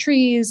 chewing on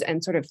trees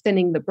and sort of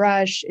thinning the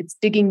brush. It's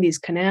digging these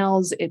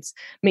canals. It's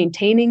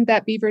maintaining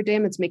that beaver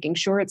dam. It's making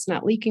sure it's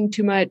not leaking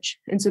too much.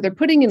 And so they're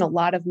putting in a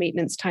lot of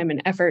maintenance time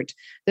and effort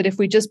that if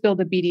we just build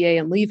a BDA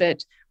and leave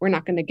it, we're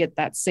not going to get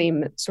that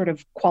same sort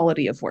of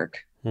quality of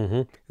work.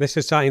 Mm-hmm. This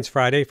is Science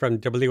Friday from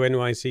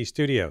WNYC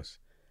Studios,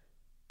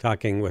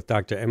 talking with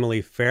Dr.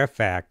 Emily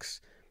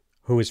Fairfax,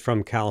 who is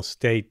from Cal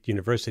State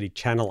University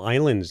Channel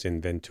Islands in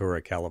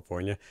Ventura,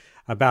 California,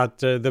 about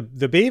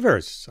the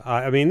beavers.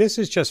 I mean, this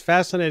is just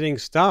fascinating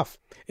stuff.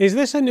 Is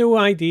this a new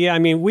idea? I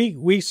mean,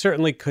 we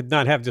certainly could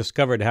not have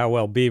discovered how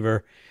well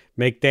beaver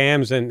make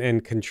dams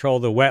and control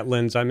the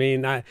wetlands. I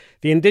mean,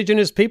 the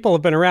indigenous people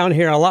have been around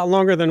here a lot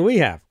longer than we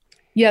have.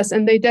 Yes,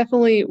 and they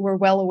definitely were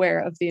well aware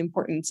of the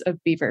importance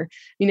of beaver. I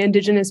mean,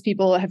 indigenous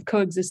people have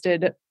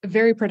coexisted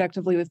very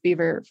productively with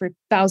beaver for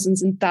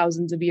thousands and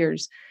thousands of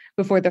years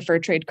before the fur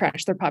trade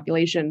crashed their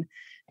population.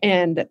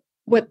 And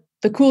what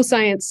the cool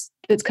science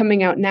that's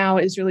coming out now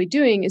is really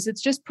doing is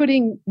it's just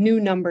putting new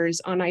numbers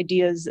on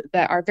ideas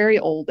that are very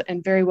old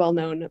and very well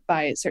known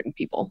by certain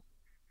people.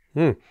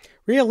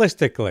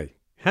 Realistically,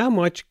 how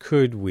much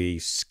could we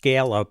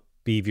scale up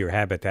beaver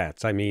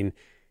habitats? I mean,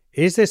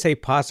 is this a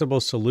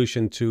possible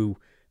solution to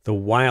the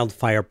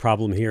wildfire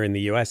problem here in the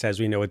U.S. as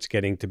we know it's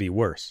getting to be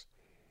worse?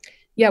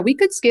 Yeah, we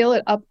could scale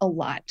it up a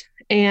lot.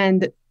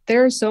 And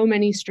There are so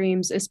many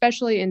streams,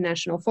 especially in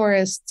national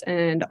forests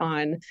and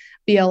on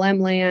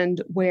BLM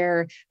land,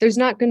 where there's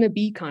not going to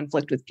be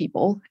conflict with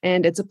people.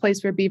 And it's a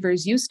place where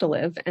beavers used to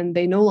live, and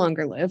they no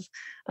longer live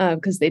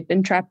because they've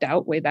been trapped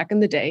out way back in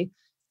the day.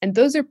 And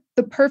those are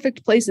the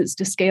perfect places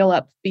to scale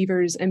up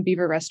beavers and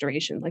beaver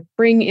restoration, like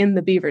bring in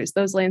the beavers.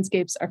 Those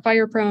landscapes are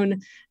fire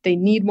prone. They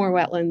need more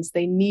wetlands.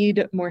 They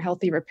need more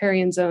healthy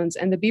riparian zones.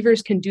 And the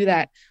beavers can do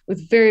that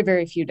with very,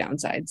 very few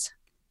downsides.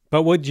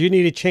 But would you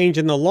need a change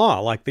in the law?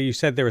 Like you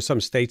said, there are some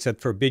states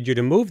that forbid you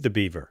to move the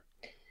beaver.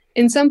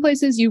 In some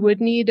places, you would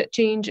need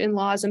change in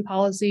laws and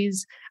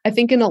policies. I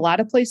think in a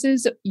lot of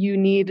places, you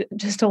need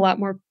just a lot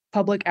more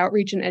public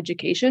outreach and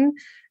education.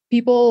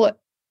 People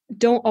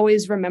don't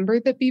always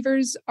remember that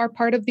beavers are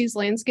part of these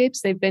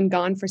landscapes. They've been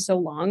gone for so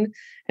long.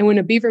 And when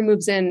a beaver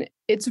moves in,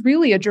 it's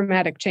really a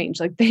dramatic change.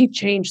 Like they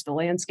change the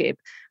landscape.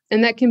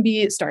 And that can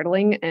be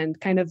startling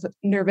and kind of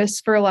nervous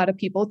for a lot of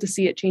people to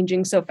see it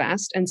changing so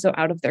fast and so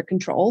out of their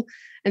control.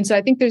 And so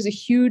I think there's a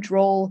huge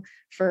role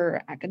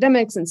for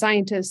academics and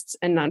scientists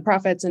and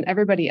nonprofits and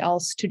everybody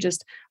else to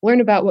just learn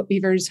about what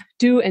beavers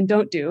do and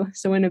don't do.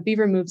 So when a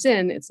beaver moves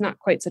in, it's not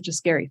quite such a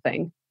scary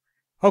thing.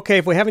 Okay,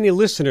 if we have any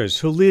listeners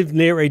who live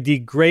near a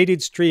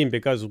degraded stream,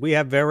 because we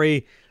have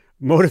very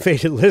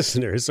motivated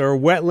listeners or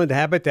wetland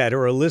habitat who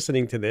are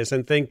listening to this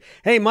and think,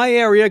 hey, my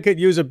area could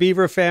use a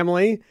beaver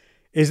family.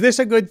 Is this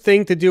a good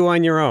thing to do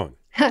on your own?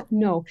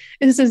 No,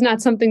 this is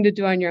not something to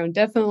do on your own.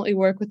 Definitely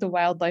work with a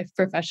wildlife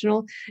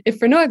professional. If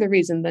for no other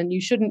reason, then you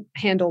shouldn't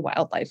handle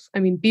wildlife. I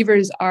mean,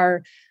 beavers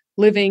are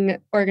living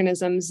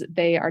organisms.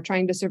 They are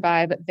trying to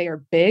survive. They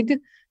are big.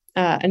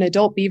 An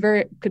adult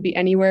beaver could be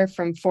anywhere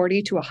from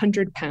 40 to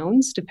 100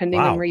 pounds, depending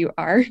on where you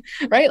are,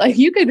 right? Like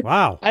you could,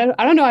 I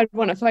don't know, I'd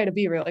want to fight a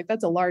beaver. Like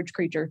that's a large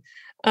creature.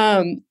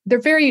 They're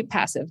very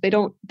passive. They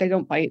don't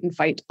bite and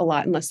fight a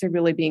lot unless they're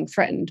really being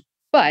threatened.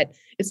 But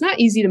it's not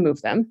easy to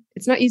move them.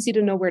 It's not easy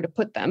to know where to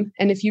put them.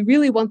 And if you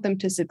really want them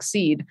to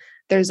succeed,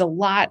 there's a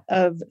lot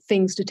of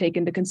things to take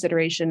into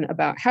consideration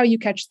about how you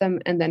catch them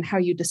and then how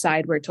you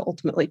decide where to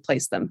ultimately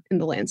place them in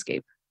the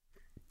landscape.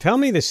 Tell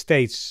me the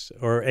states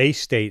or a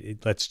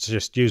state, let's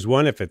just use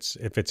one if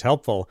it's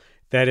helpful,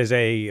 that is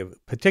a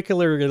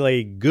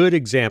particularly good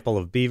example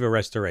of beaver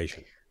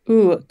restoration.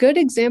 Ooh, good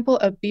example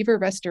of beaver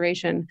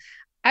restoration.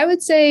 I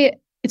would say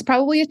it's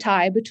probably a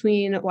tie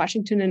between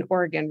Washington and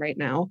Oregon right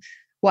now.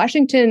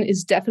 Washington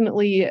is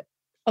definitely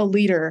a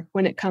leader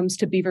when it comes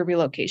to beaver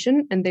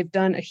relocation, and they've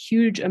done a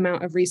huge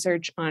amount of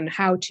research on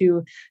how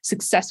to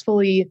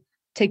successfully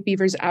take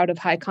beavers out of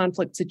high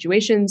conflict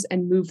situations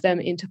and move them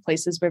into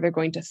places where they're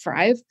going to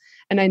thrive.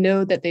 And I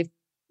know that they've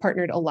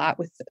partnered a lot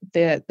with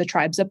the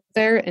tribes up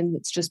there, and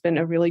it's just been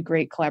a really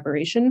great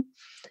collaboration.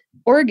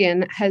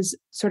 Oregon has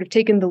sort of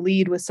taken the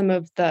lead with some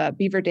of the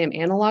beaver dam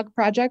analog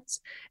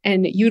projects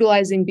and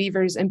utilizing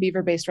beavers and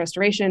beaver-based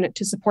restoration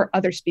to support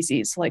other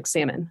species like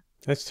salmon.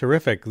 That's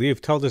terrific.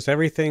 You've told us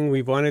everything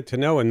we've wanted to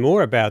know and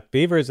more about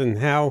beavers and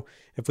how,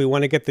 if we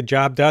want to get the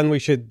job done, we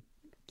should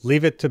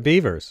leave it to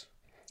beavers.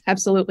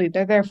 Absolutely.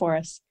 They're there for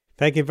us.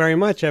 Thank you very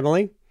much,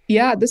 Emily.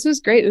 Yeah, this was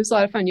great. It was a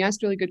lot of fun. You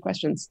asked really good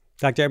questions.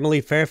 Dr. Emily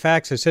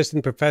Fairfax,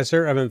 Assistant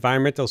Professor of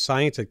Environmental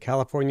Science at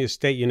California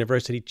State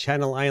University,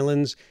 Channel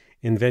Islands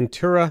in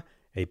Ventura,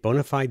 a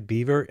bona fide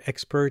beaver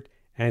expert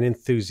and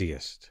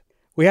enthusiast.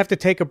 We have to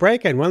take a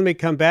break, and when we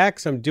come back,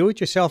 some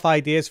do-it-yourself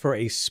ideas for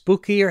a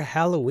spookier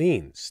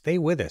Halloween. Stay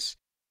with us.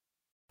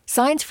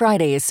 Science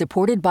Friday is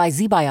supported by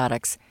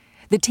ZBiotics.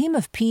 The team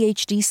of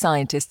PhD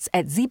scientists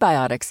at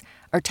ZBiotics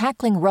are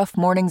tackling rough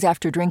mornings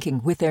after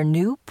drinking with their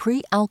new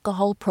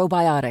pre-alcohol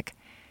probiotic.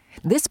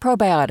 This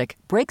probiotic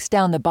breaks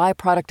down the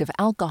byproduct of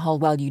alcohol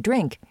while you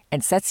drink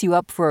and sets you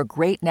up for a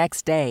great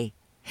next day.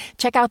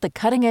 Check out the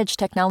cutting-edge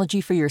technology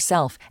for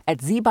yourself at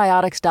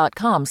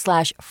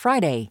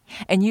zbiotics.com/Friday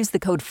and use the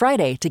code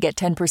Friday to get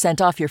 10%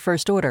 off your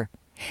first order.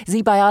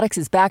 ZBiotics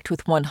is backed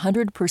with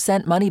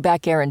 100%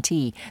 money-back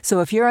guarantee,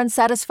 so if you're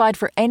unsatisfied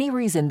for any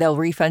reason, they'll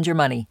refund your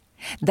money.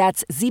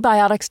 That's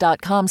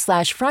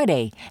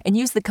zbiotics.com/Friday and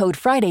use the code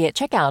Friday at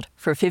checkout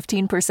for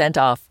 15%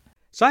 off.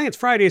 Science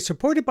Friday is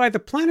supported by the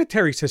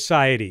Planetary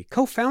Society.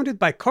 Co-founded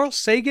by Carl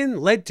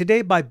Sagan, led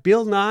today by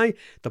Bill Nye,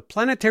 the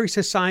Planetary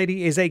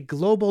Society is a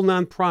global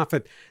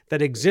nonprofit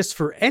that exists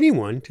for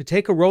anyone to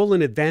take a role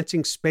in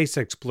advancing space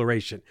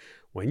exploration.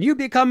 When you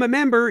become a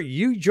member,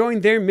 you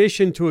join their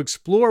mission to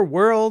explore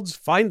worlds,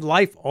 find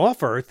life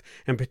off Earth,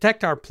 and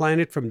protect our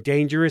planet from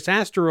dangerous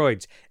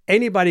asteroids.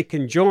 Anybody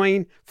can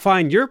join.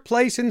 Find your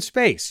place in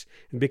space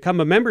and become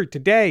a member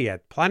today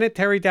at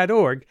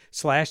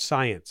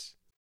planetary.org/science.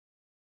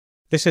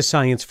 This is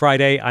Science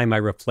Friday. I'm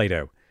Ira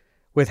Flato.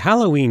 With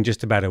Halloween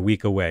just about a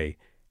week away,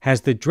 has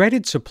the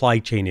dreaded supply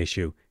chain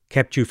issue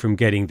kept you from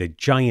getting the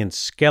giant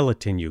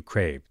skeleton you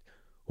craved?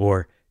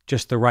 Or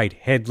just the right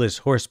headless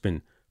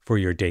horseman for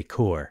your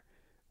decor?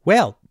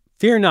 Well,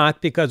 fear not,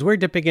 because we're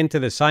dipping into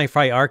the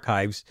sci-fi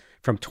archives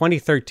from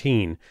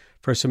 2013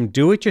 for some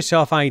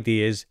do-it-yourself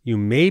ideas you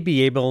may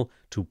be able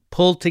to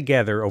pull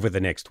together over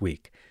the next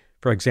week.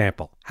 For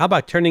example, how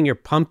about turning your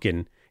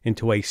pumpkin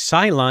into a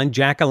Cylon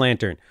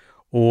jack-o'-lantern?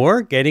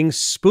 or getting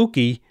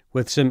spooky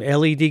with some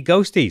LED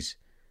ghosties.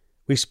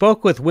 We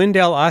spoke with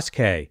Wendell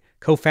Oskay,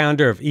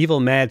 co-founder of Evil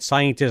Mad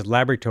Scientist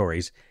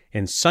Laboratories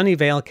in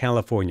Sunnyvale,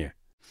 California.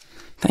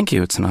 Thank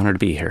you. It's an honor to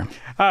be here.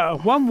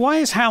 Why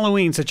is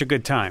Halloween such a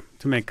good time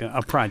to make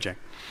a project?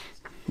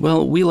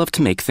 Well, we love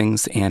to make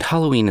things, and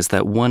Halloween is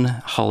that one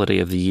holiday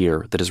of the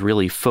year that is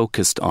really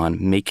focused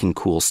on making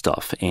cool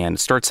stuff. And it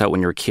starts out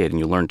when you're a kid and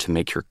you learn to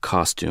make your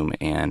costume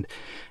and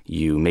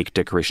you make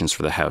decorations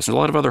for the house. There's a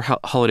lot of other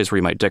holidays where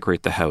you might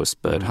decorate the house,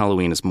 but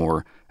Halloween is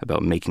more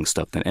about making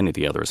stuff than any of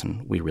the others,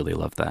 and we really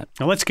love that.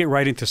 Now let's get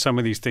right into some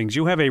of these things.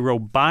 You have a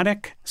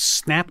robotic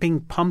snapping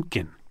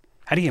pumpkin.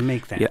 How do you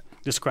make that? Yeah.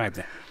 Describe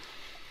that.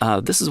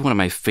 This is one of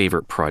my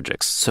favorite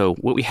projects. So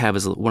what we have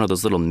is one of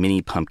those little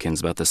mini pumpkins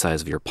about the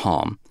size of your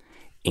palm,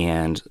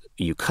 and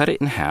you cut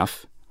it in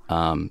half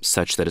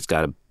such that it's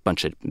got a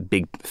bunch of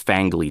big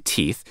fangly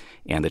teeth,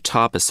 and the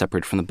top is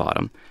separated from the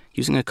bottom.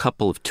 Using a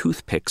couple of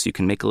toothpicks, you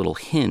can make a little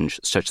hinge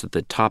such that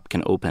the top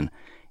can open,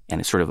 and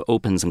it sort of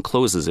opens and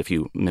closes if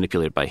you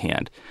manipulate it by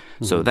hand.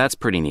 Mm-hmm. So that's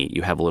pretty neat.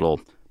 You have a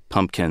little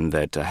pumpkin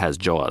that has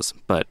jaws.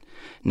 But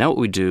now what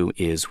we do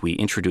is we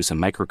introduce a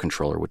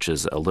microcontroller, which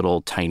is a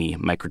little tiny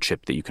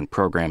microchip that you can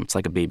program. It's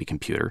like a baby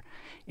computer.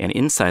 And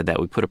inside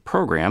that, we put a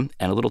program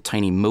and a little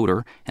tiny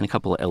motor and a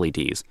couple of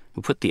LEDs.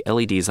 We put the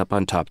LEDs up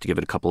on top to give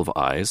it a couple of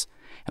eyes,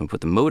 and we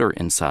put the motor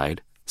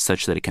inside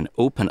such that it can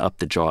open up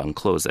the jaw and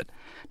close it.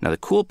 Now, the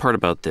cool part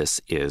about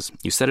this is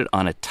you set it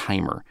on a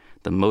timer.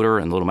 The motor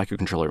and the little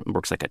microcontroller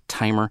works like a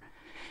timer.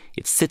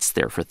 It sits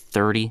there for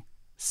 30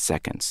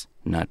 seconds,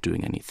 not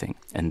doing anything.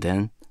 And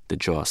then the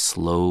jaw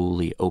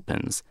slowly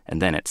opens,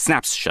 and then it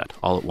snaps shut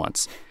all at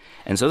once.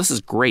 And so this is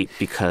great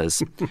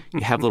because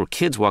you have little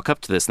kids walk up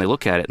to this, and they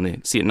look at it, and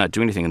they see it not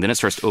do anything, and then it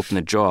starts to open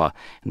the jaw,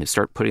 and they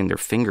start putting their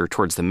finger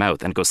towards the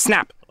mouth, and it goes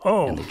snap!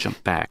 Oh. And they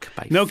jump back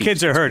by No feet.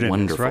 kids are hurt in this,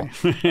 Wonderful.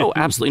 right? Oh,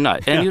 absolutely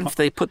not. And even if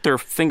they put their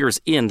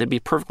fingers in, they'd be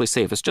perfectly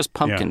safe. It's just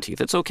pumpkin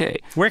teeth. It's okay.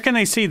 Where can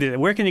they see this?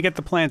 Where can you get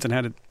the plans on how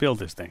to build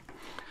this thing?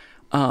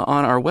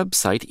 On our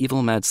website,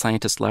 Evil Mad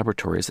Scientist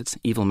Laboratories, it's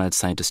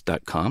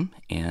evilmadscientist.com,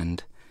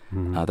 and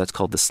that's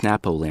called the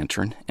Snappo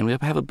Lantern. And we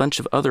have a bunch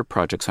of other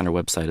projects on our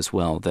website as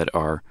well that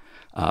are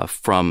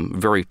from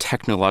very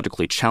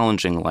technologically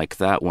challenging like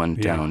that one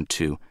down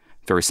to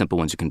very simple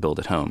ones you can build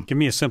at home. Give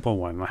me a simple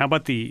one. How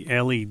about the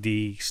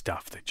LED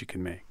stuff that you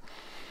can make?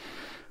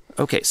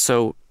 Okay,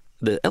 so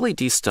the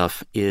LED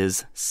stuff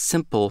is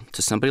simple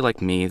to somebody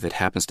like me that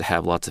happens to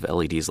have lots of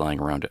LEDs lying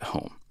around at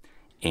home.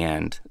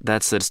 And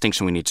that's a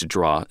distinction we need to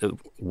draw,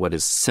 what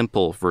is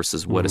simple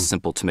versus what is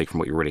simple to make from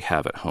what you already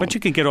have at home. But you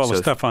can get all the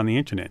stuff on the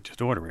internet.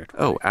 Just order it.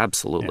 Right? Oh,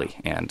 absolutely.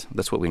 Yeah. And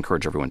that's what we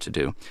encourage everyone to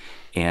do.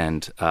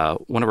 And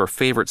one of our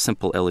favorite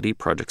simple LED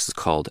projects is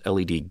called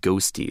LED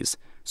Ghosties.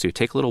 So you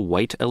take a little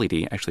white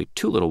LED, actually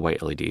two little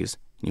white LEDs,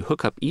 and you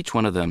hook up each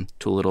one of them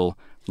to a little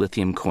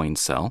lithium coin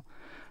cell,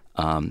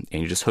 and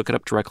you just hook it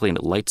up directly and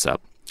it lights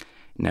up.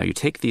 Now you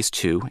take these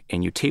two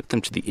and you tape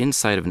them to the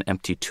inside of an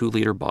empty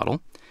 2-liter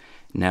bottle.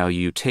 Now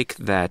you take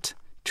that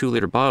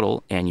 2-liter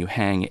bottle and you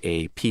hang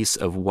a piece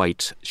of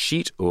white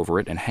sheet over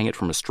it and hang it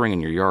from a string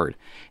in your yard.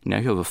 Now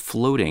you have a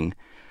floating,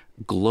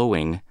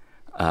 glowing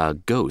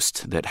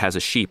ghost that has a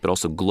sheet but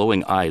also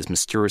glowing eyes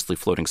mysteriously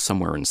floating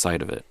somewhere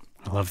inside of it.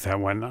 I love that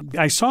one.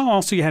 I saw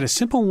also you had a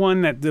simple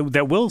one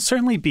that will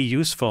certainly be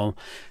useful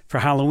for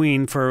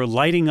Halloween for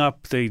lighting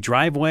up the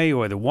driveway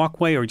or the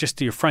walkway or just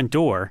your front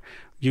door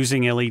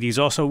using LEDs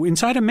also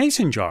inside a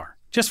mason jar.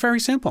 Just very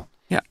simple.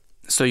 Yeah.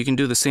 So you can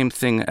do the same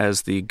thing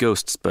as the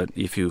ghosts, but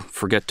if you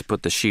forget to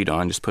put the sheet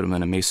on, just put them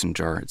in a mason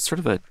jar. It's sort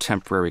of a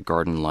temporary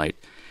garden light.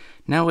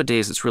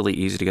 Nowadays, it's really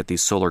easy to get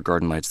these solar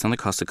garden lights. They only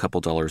cost a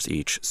couple dollars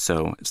each,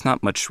 so it's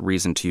not much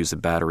reason to use a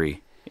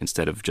battery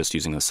instead of just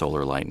using a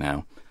solar light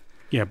now.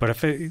 Yeah, but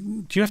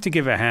do you have to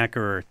give a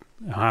hacker or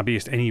a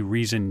hobbyist any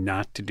reason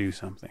not to do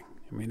something?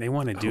 I mean, they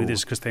want to do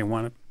this because they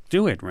want to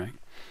do it, right?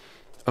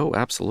 Oh,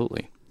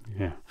 absolutely.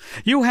 Yeah.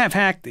 You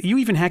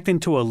even hacked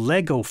into a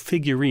Lego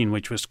figurine,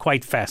 which was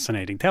quite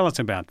fascinating. Tell us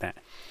about that.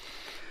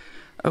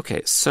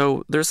 Okay,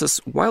 so there's this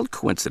wild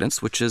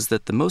coincidence, which is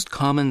that the most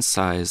common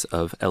size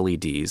of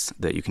LEDs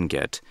that you can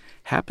get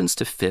happens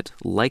to fit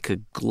like a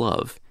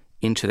glove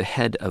into the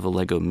head of a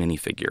Lego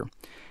minifigure.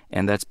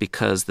 And that's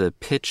because the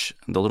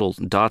little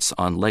dots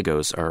on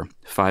Legos are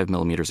 5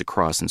 millimeters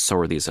across, and so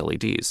are these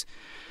LEDs.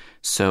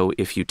 So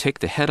if you take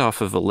the head off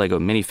of a Lego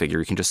minifigure,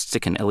 you can just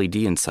stick an LED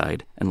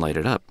inside and light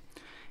it up.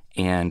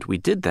 And we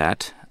did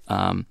that,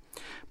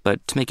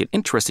 but to make it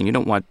interesting, you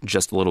don't want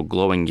just a little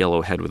glowing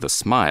yellow head with a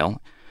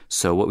smile.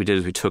 So what we did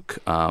is we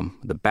took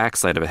the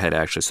backside of a head,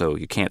 actually, so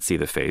you can't see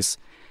the face,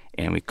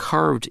 and we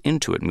carved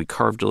into it, and we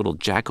carved a little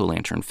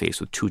jack-o'-lantern face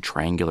with 2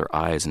 triangular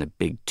eyes and a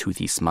big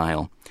toothy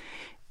smile.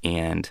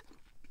 And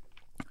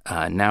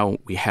now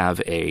we have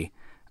a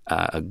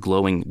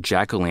glowing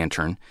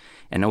jack-o'-lantern,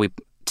 and now we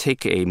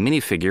take a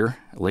minifigure,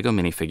 a Lego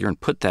minifigure, and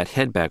put that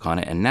head back on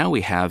it, and now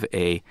we have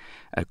a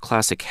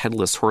classic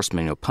headless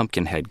horseman,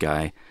 pumpkin head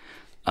guy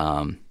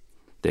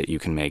that you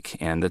can make,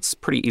 and that's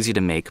pretty easy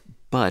to make,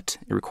 but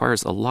it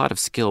requires a lot of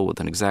skill with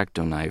an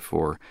X-Acto knife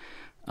or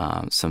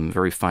some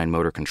very fine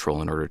motor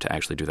control in order to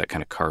actually do that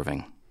kind of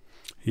carving.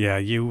 Yeah,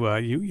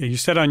 you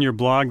said on your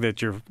blog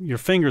that your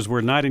fingers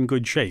were not in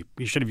good shape.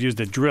 You should have used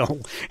a drill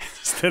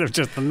instead of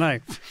just a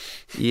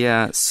knife.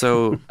 Yeah,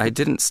 so I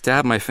didn't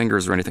stab my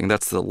fingers or anything.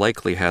 That's the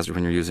likely hazard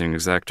when you're using an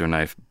X-Acto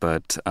knife.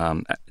 But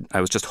I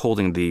was just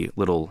holding the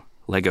little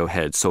Lego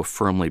head so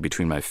firmly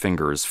between my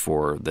fingers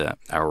for the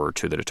hour or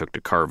two that it took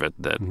to carve it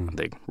that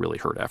they really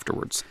hurt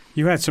afterwards.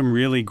 You had some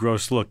really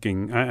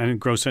gross-looking, and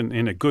gross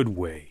in a good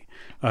way,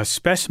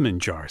 specimen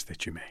jars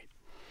that you made.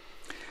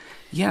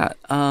 Yeah,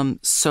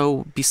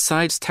 so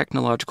besides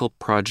technological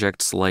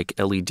projects like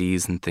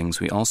LEDs and things,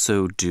 we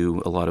also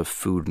do a lot of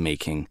food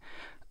making,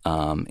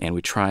 and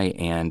we try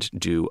and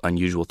do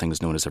unusual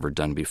things no one has ever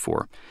done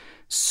before.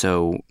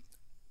 So,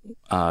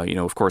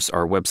 of course,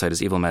 our website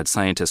is Evil Mad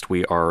Scientist.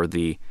 We are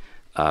the,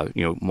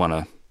 want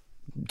to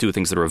do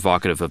things that are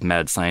evocative of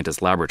mad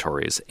scientist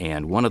laboratories,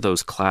 and one of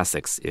those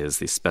classics is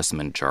the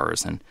specimen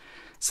jars. And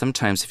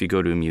sometimes if you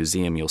go to a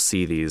museum, you'll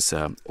see these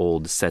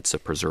old sets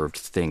of preserved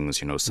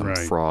things, some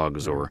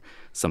frogs or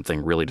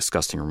something really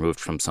disgusting removed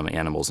from some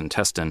animal's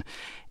intestine.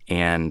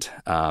 And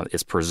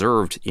it's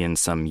preserved in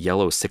some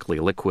yellow sickly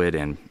liquid,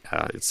 and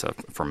it's a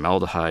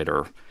formaldehyde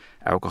or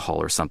alcohol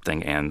or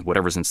something, and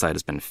whatever's inside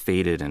has been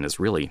faded and is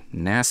really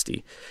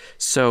nasty.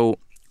 So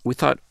we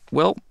thought,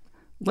 well,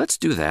 let's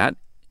do that.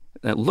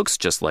 It looks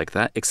just like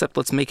that, except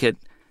let's make it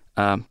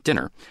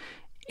dinner.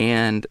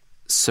 And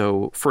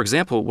so, for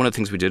example, one of the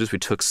things we did is we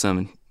took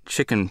some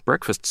chicken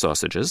breakfast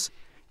sausages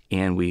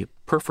and we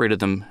perforated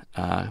them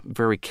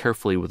very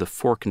carefully with a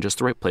fork in just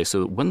the right place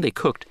so that when they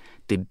cooked,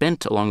 they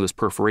bent along those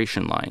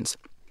perforation lines.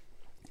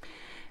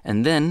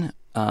 And then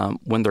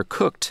when they're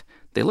cooked,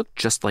 they look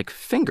just like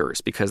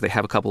fingers because they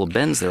have a couple of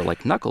bends there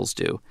like knuckles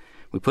do.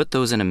 We put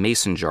those in a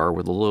mason jar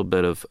with a little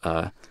bit of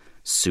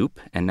soup,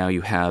 and now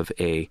you have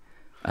a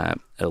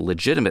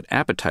legitimate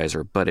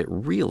appetizer, but it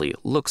really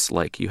looks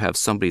like you have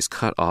somebody's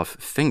cut off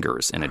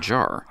fingers in a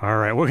jar. All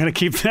right, we're going to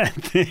keep that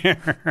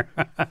there.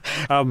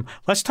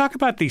 Let's talk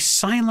about the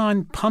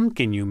Cylon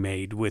pumpkin you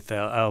made with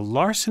a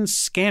Larson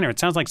scanner. It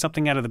sounds like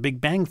something out of the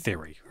Big Bang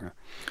Theory.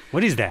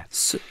 What is that?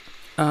 So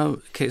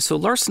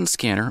Larson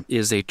scanner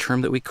is a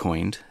term that we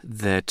coined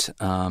that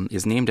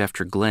is named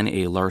after Glenn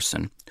A.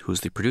 Larson,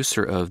 who's the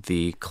producer of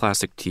the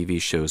classic TV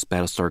shows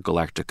Battlestar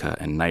Galactica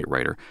and Knight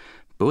Rider,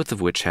 both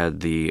of which had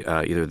the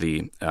either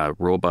the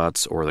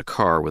robots or the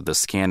car with the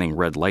scanning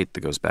red light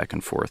that goes back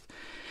and forth.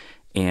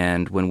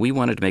 And when we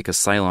wanted to make a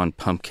Cylon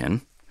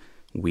pumpkin,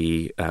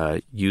 we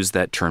used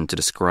that term to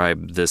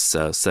describe this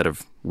set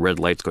of red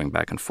lights going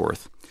back and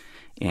forth.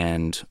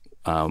 And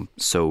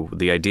so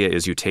the idea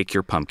is you take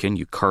your pumpkin,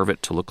 you carve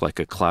it to look like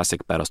a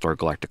classic Battlestar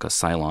Galactica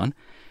Cylon,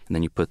 and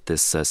then you put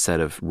this set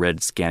of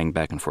red scanning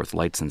back and forth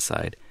lights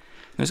inside.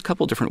 There's a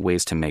couple different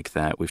ways to make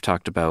that. We've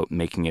talked about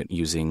making it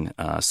using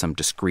some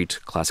discrete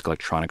classic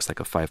electronics like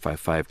a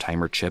 555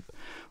 timer chip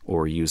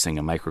or using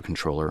a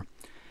microcontroller.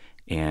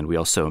 And we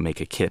also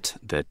make a kit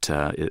that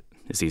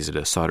is easy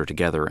to solder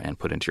together and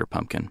put into your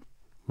pumpkin.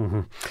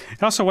 Mm-hmm.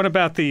 Also, what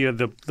about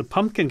the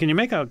pumpkin? Can you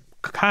make a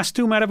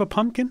costume out of a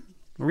pumpkin?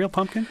 A real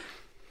pumpkin?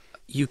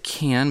 You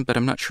can, but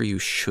I'm not sure you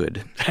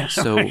should.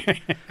 So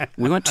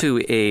we went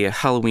to a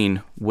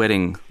Halloween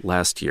wedding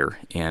last year,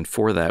 and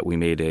for that we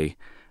made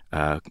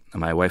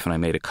my wife and I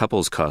made a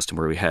couple's costume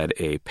where we had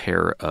a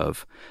pair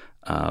of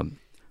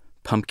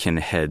pumpkin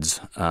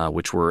heads,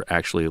 which were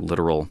actually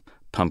literal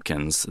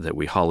pumpkins that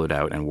we hollowed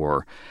out and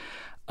wore.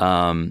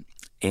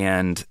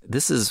 And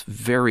this is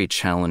very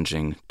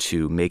challenging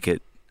to make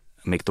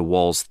the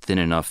walls thin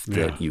enough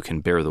that you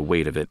can bear the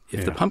weight of it.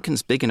 If the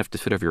pumpkin's big enough to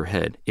fit over your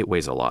head, it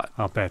weighs a lot.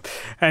 I'll bet.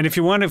 And if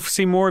you want to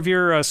see more of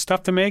your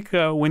stuff to make,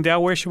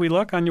 Wendell, where should we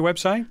look on your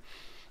website?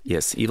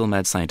 Yes,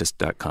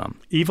 evilmadscientist.com.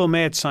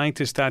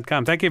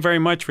 Evilmadscientist.com. Thank you very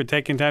much for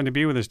taking time to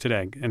be with us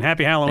today. And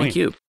happy Halloween. Thank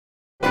you.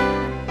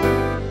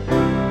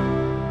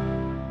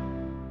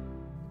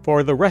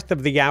 For the rest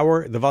of the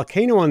hour, the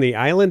volcano on the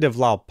island of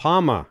La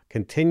Palma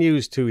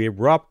continues to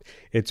erupt.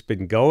 It's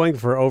been going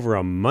for over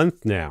a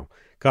month now,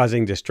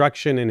 causing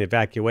destruction and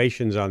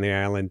evacuations on the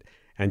island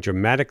and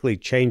dramatically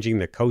changing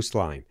the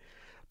coastline.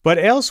 But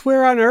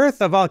elsewhere on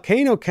Earth, a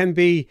volcano can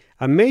be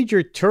a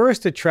major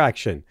tourist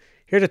attraction.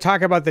 Here to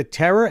talk about the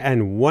terror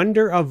and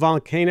wonder of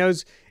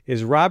volcanoes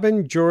is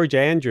Robin George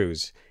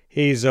Andrews.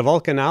 He's a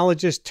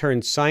volcanologist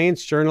turned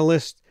science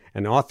journalist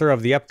and author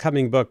of the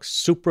upcoming book,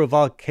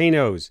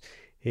 Supravolcanoes.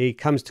 He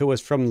comes to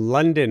us from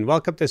London.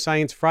 Welcome to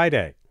Science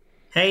Friday.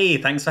 Hey,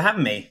 thanks for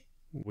having me.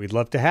 We'd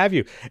love to have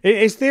you.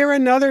 There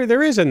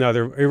is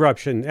another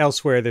eruption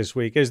elsewhere this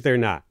week, is there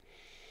not?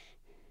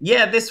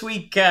 Yeah, this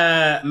week,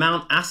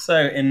 Mount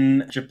Aso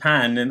in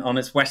Japan, on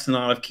its western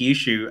isle of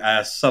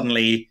Kyushu,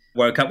 suddenly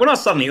woke up. Well, not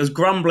suddenly, it was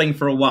grumbling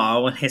for a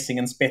while and hissing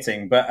and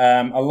spitting, but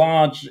a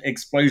large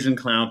explosion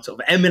cloud sort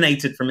of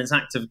emanated from its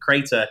active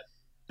crater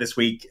this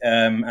week,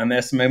 and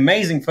there's some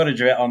amazing footage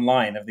of it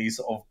online of these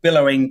sort of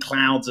billowing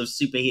clouds of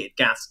superheated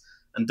gas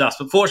and dust.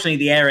 But fortunately,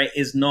 the area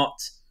is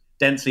not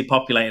densely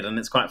populated, and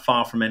it's quite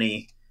far from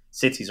any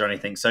cities or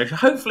anything. So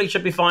hopefully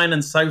should be fine,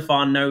 and so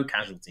far no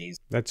casualties.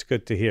 That's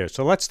good to hear.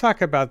 So let's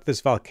talk about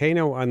this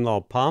volcano on La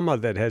Palma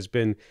that has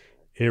been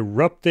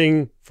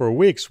erupting for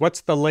weeks.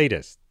 What's the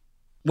latest?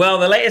 Well,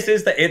 the latest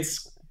is that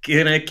it's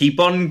going to keep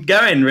on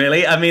going,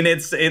 really. I mean,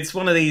 it's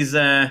one of these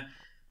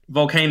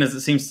volcanoes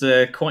that seems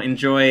to quite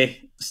enjoy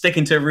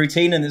sticking to a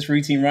routine, and this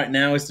routine right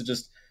now is to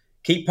just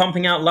keep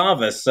pumping out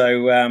lava.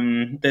 So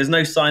there's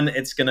no sign that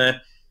it's going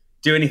to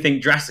do anything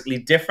drastically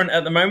different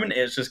at the moment.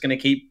 It's just going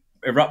to keep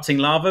erupting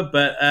lava.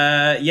 But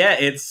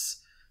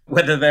it's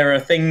whether there are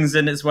things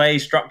in its way,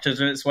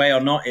 structures in its way or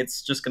not,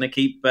 it's just going to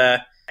keep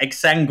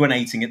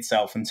exsanguinating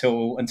itself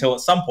until at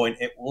some point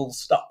it will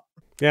stop.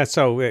 Yeah,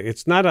 so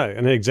it's not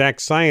an exact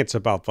science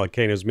about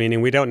volcanoes, meaning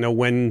we don't know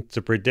when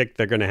to predict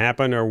they're going to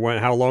happen or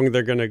how long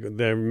they're going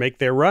to make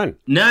their run.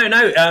 No.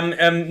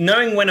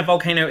 Knowing when a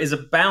volcano is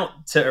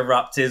about to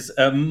erupt is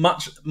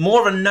much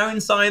more of a known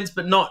science,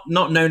 but not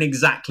known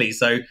exactly.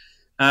 So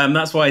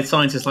that's why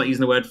scientists like using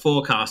the word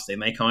forecasting.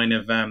 They kind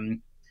of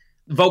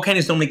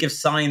volcanoes normally give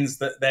signs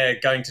that they're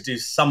going to do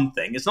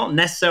something. It's not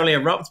necessarily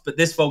erupt, but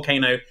this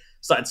volcano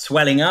started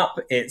swelling up.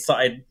 It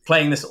started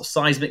playing this sort of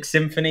seismic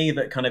symphony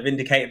that kind of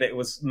indicated that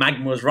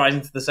magma was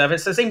rising to the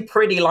surface. So it seemed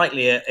pretty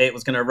likely it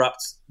was going to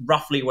erupt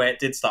roughly where it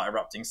did start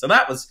erupting. So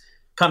that was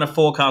kind of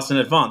forecast in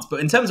advance. But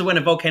in terms of when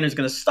a volcano is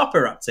going to stop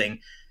erupting,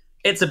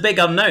 it's a big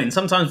unknown.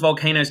 Sometimes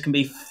volcanoes can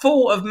be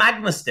full of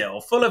magma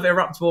still, full of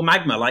eruptible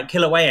magma, like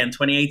Kilauea in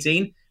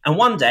 2018. And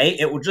one day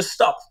it will just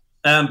stop.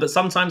 But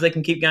sometimes they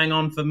can keep going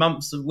on for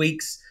months or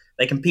weeks.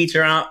 They can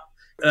peter out,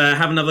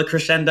 have another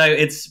crescendo.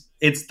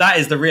 That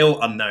is the real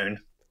unknown.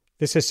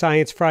 This is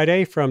Science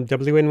Friday from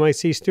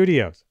WNYC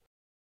Studios.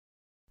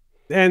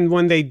 And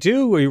when they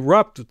do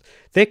erupt,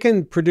 they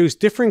can produce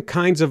different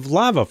kinds of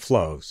lava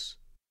flows.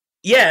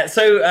 Yeah,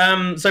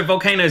 so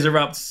volcanoes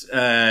erupt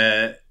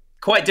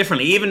quite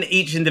differently. Even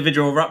each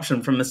individual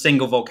eruption from a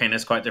single volcano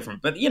is quite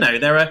different. But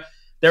there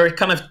are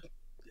kind of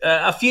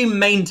a few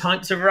main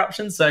types of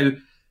eruptions. So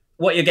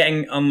what you're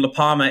getting on La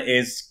Palma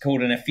is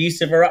called an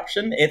effusive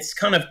eruption. It's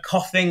kind of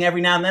coughing every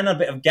now and then. A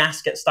bit of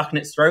gas gets stuck in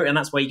its throat, and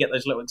that's where you get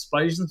those little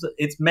explosions.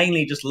 It's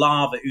mainly just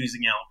lava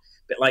oozing out,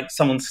 a bit like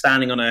someone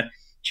standing on a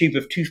tube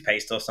of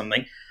toothpaste or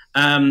something.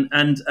 At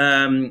Mount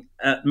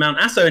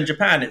Aso in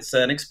Japan, it's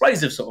an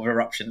explosive sort of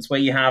eruption. It's where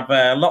you have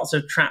lots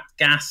of trapped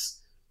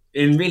gas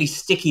in really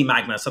sticky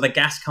magma, so the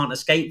gas can't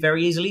escape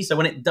very easily. So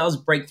when it does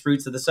break through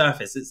to the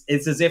surface,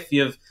 it's as if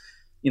you've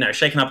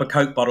shaken up a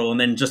Coke bottle and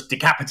then just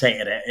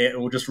decapitated it. It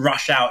will just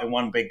rush out in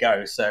one big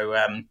go. So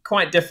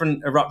quite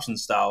different eruption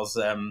styles.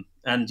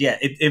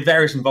 It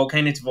varies from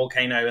volcano to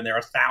volcano, and there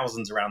are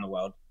thousands around the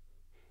world.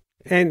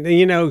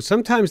 And,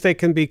 sometimes they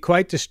can be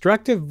quite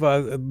destructive,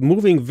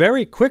 moving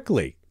very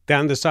quickly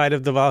down the side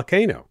of the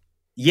volcano.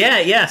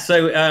 Yeah.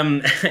 So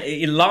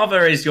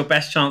lava is your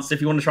best chance. If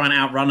you want to try and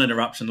outrun an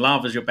eruption,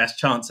 lava is your best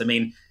chance. I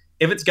mean,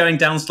 if it's going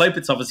downslope,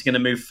 it's obviously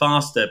going to move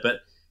faster, but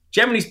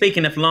generally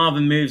speaking, if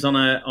lava moves on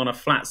a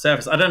flat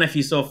surface, I don't know if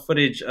you saw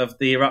footage of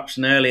the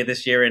eruption earlier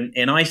this year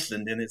in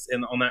Iceland, and it's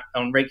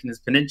on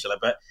Reykjanes Peninsula,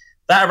 but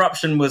that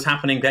eruption was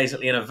happening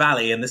basically in a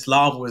valley, and this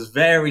lava was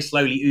very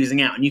slowly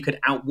oozing out, and you could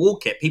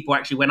outwalk it. People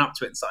actually went up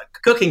to it and started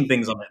cooking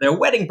things on it. There were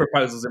wedding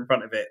proposals in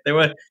front of it. There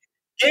were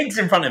gigs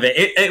in front of it.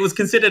 It was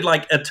considered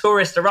like a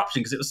tourist eruption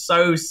because it was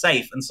so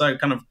safe and so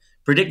kind of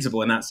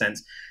predictable in that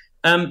sense.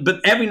 But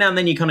every now and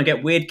then you kind of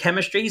get weird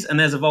chemistries, and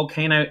there's a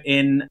volcano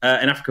in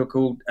Africa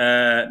called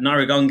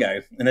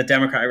Nyiragongo in the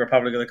Democratic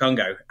Republic of the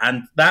Congo,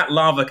 and that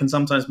lava can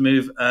sometimes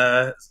move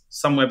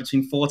somewhere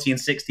between 40 and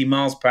 60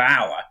 miles per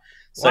hour.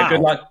 So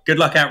wow. Good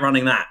luck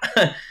outrunning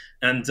that.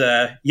 And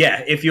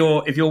if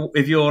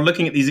you're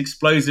looking at these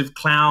explosive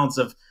clouds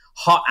of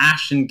hot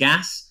ash and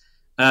gas,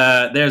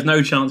 there's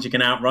no chance you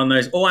can outrun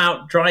those or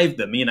outdrive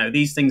them.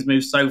 These things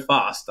move so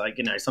fast,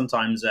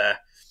 sometimes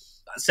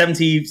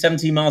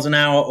 70 miles an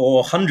hour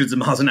or hundreds of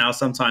miles an hour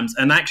sometimes,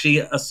 and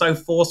actually are so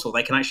forceful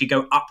they can actually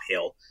go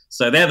uphill.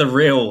 So they're the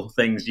real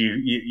things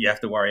you have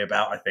to worry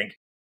about, I think.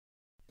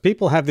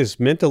 People have this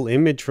mental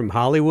image from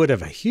Hollywood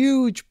of a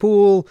huge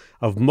pool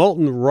of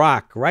molten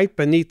rock right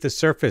beneath the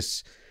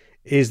surface.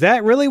 Is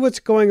that really what's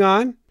going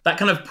on? That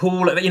kind of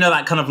pool,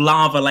 that kind of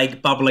lava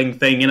lake bubbling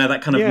thing,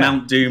 that kind of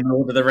Mount Doom,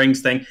 Lord of the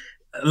Rings thing.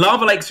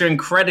 Lava lakes are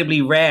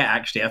incredibly rare,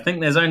 actually. I think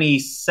there's only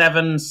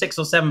 6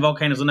 or 7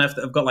 volcanoes on Earth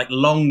that have got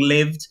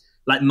long-lived,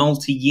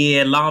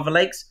 multi-year lava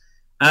lakes.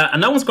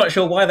 And no one's quite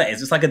sure why that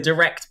is. It's like a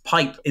direct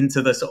pipe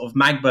into the sort of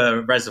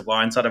magma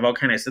reservoir inside a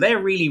volcano. So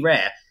they're really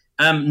rare.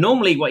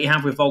 Normally what you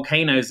have with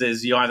volcanoes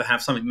is you either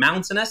have something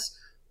mountainous,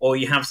 or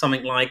you have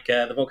something like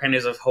the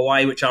volcanoes of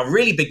Hawaii, which are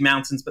really big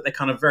mountains, but they're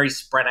kind of very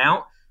spread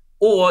out.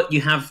 Or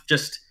you have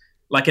just,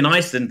 like in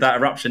Iceland, that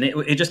eruption,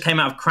 it just came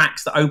out of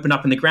cracks that opened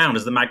up in the ground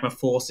as the magma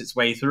forced its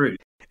way through.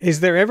 Is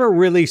there ever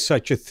really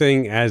such a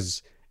thing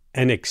as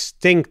an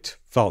extinct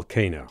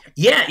volcano?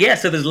 Yeah.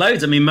 So there's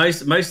loads. I mean,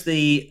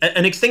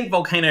 an extinct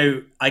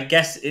volcano, I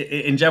guess,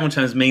 in general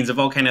terms, means a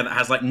volcano that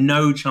has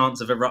no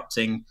chance of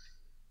erupting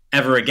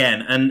ever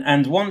again.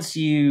 And once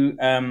you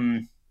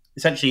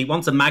essentially,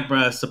 once a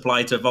magma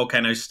supply to a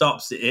volcano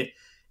stops, it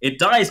it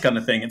dies kind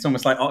of thing. It's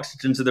almost like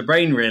oxygen to the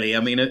brain, really.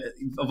 I mean,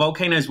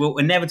 volcanoes will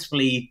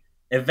inevitably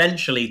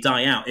eventually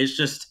die out. It's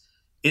just,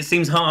 it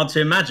seems hard to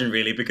imagine,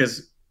 really,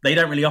 because they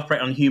don't really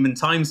operate on human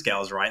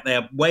timescales, right? They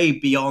are way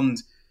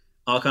beyond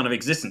our kind of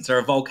existence. There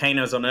are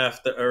volcanoes on Earth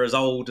that are as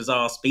old as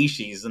our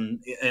species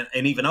and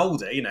even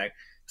older, you know.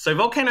 So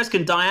volcanoes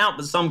can die out,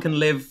 but some can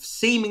live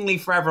seemingly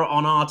forever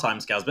on our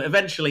timescales. But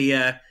eventually,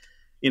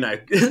 you know,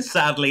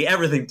 sadly,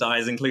 everything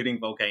dies, including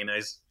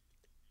volcanoes.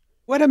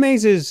 What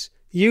amazes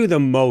you the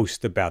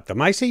most about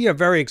them? I see you're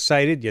very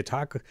excited. You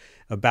talk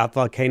about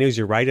volcanoes.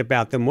 You write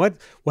about them. What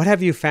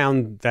have you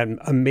found that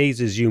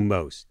amazes you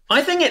most?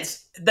 I think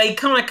they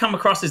kind of come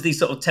across as these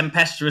sort of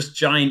tempestuous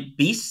giant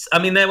beasts. I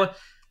mean,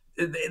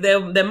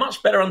 they're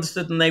much better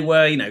understood than they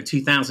were,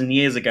 2,000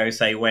 years ago,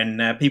 say,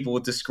 when people were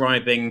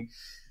describing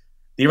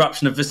the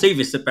eruption of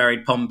Vesuvius that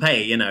buried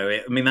Pompeii.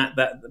 I mean,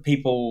 that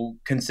people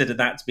considered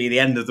that to be the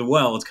end of the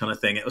world kind of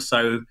thing. It was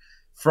so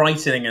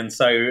frightening and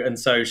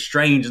so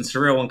strange and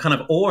surreal and kind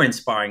of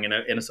awe-inspiring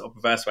in a sort of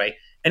perverse way.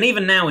 And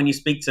even now, when you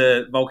speak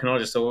to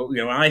volcanologists, or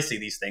when I see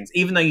these things,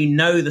 even though you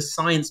know the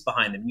science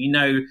behind them, you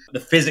know the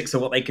physics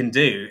of what they can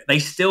do, they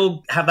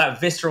still have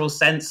that visceral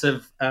sense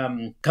of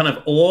kind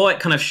of awe. It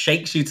kind of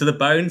shakes you to the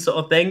bone,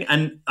 sort of thing.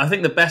 And I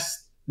think the best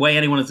way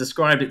anyone has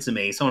described it to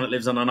me, someone that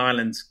lives on an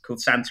island called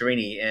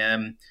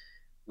Santorini,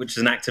 which is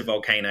an active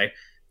volcano,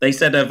 they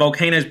said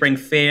volcanoes bring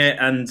fear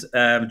and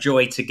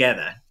joy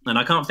together. And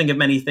I can't think of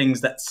many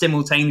things that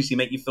simultaneously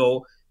make you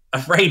feel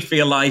afraid for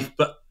your life,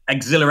 but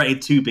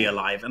exhilarated to be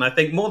alive. And I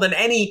think more than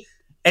any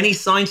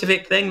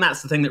scientific thing,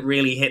 that's the thing that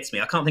really hits me.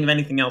 I can't think of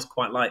anything else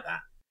quite like that.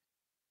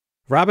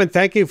 Robin,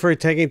 thank you for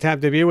taking time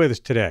to be with us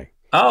today.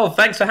 Oh,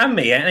 thanks for having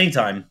me.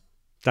 Anytime.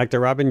 Dr.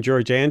 Robin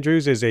George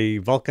Andrews is a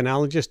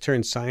volcanologist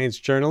turned science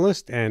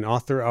journalist and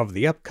author of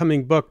the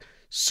upcoming book,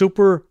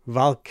 Super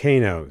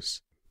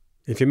Volcanoes.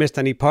 If you missed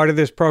any part of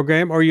this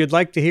program or you'd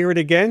like to hear it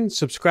again,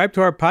 subscribe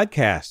to our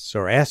podcasts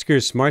or ask your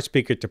smart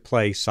speaker to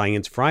play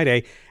Science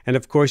Friday. And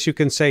of course, you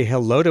can say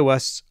hello to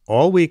us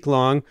all week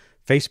long,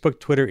 Facebook,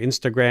 Twitter,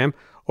 Instagram,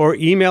 or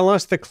email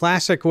us the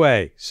classic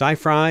way,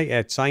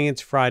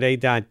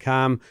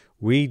 scifri@sciencefriday.com.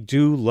 We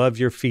do love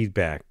your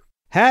feedback.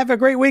 Have a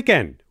great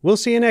weekend. We'll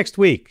see you next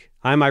week.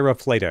 I'm Ira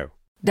Flato.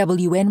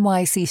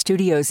 WNYC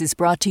Studios is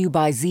brought to you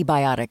by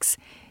ZBiotics.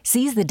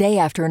 Seize the day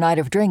after a night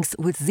of drinks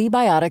with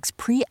ZBiotics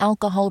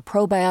pre-alcohol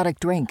probiotic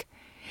drink.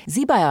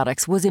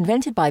 ZBiotics was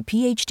invented by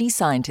PhD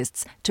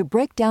scientists to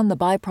break down the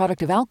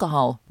byproduct of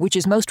alcohol, which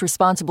is most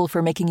responsible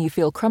for making you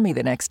feel crummy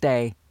the next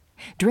day.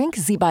 Drink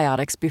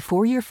ZBiotics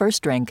before your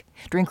first drink,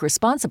 drink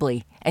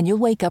responsibly, and you'll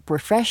wake up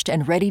refreshed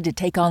and ready to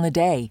take on the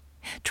day.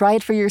 Try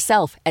it for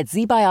yourself at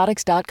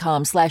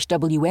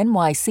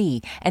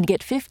zbiotics.com/WNYC and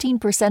get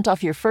 15%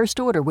 off your first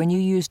order when you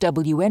use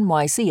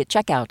WNYC at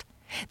checkout.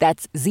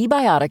 That's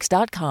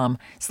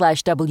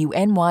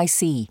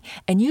zbiotics.com/WNYC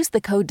and use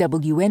the code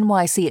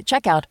WNYC at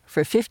checkout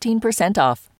for 15% off.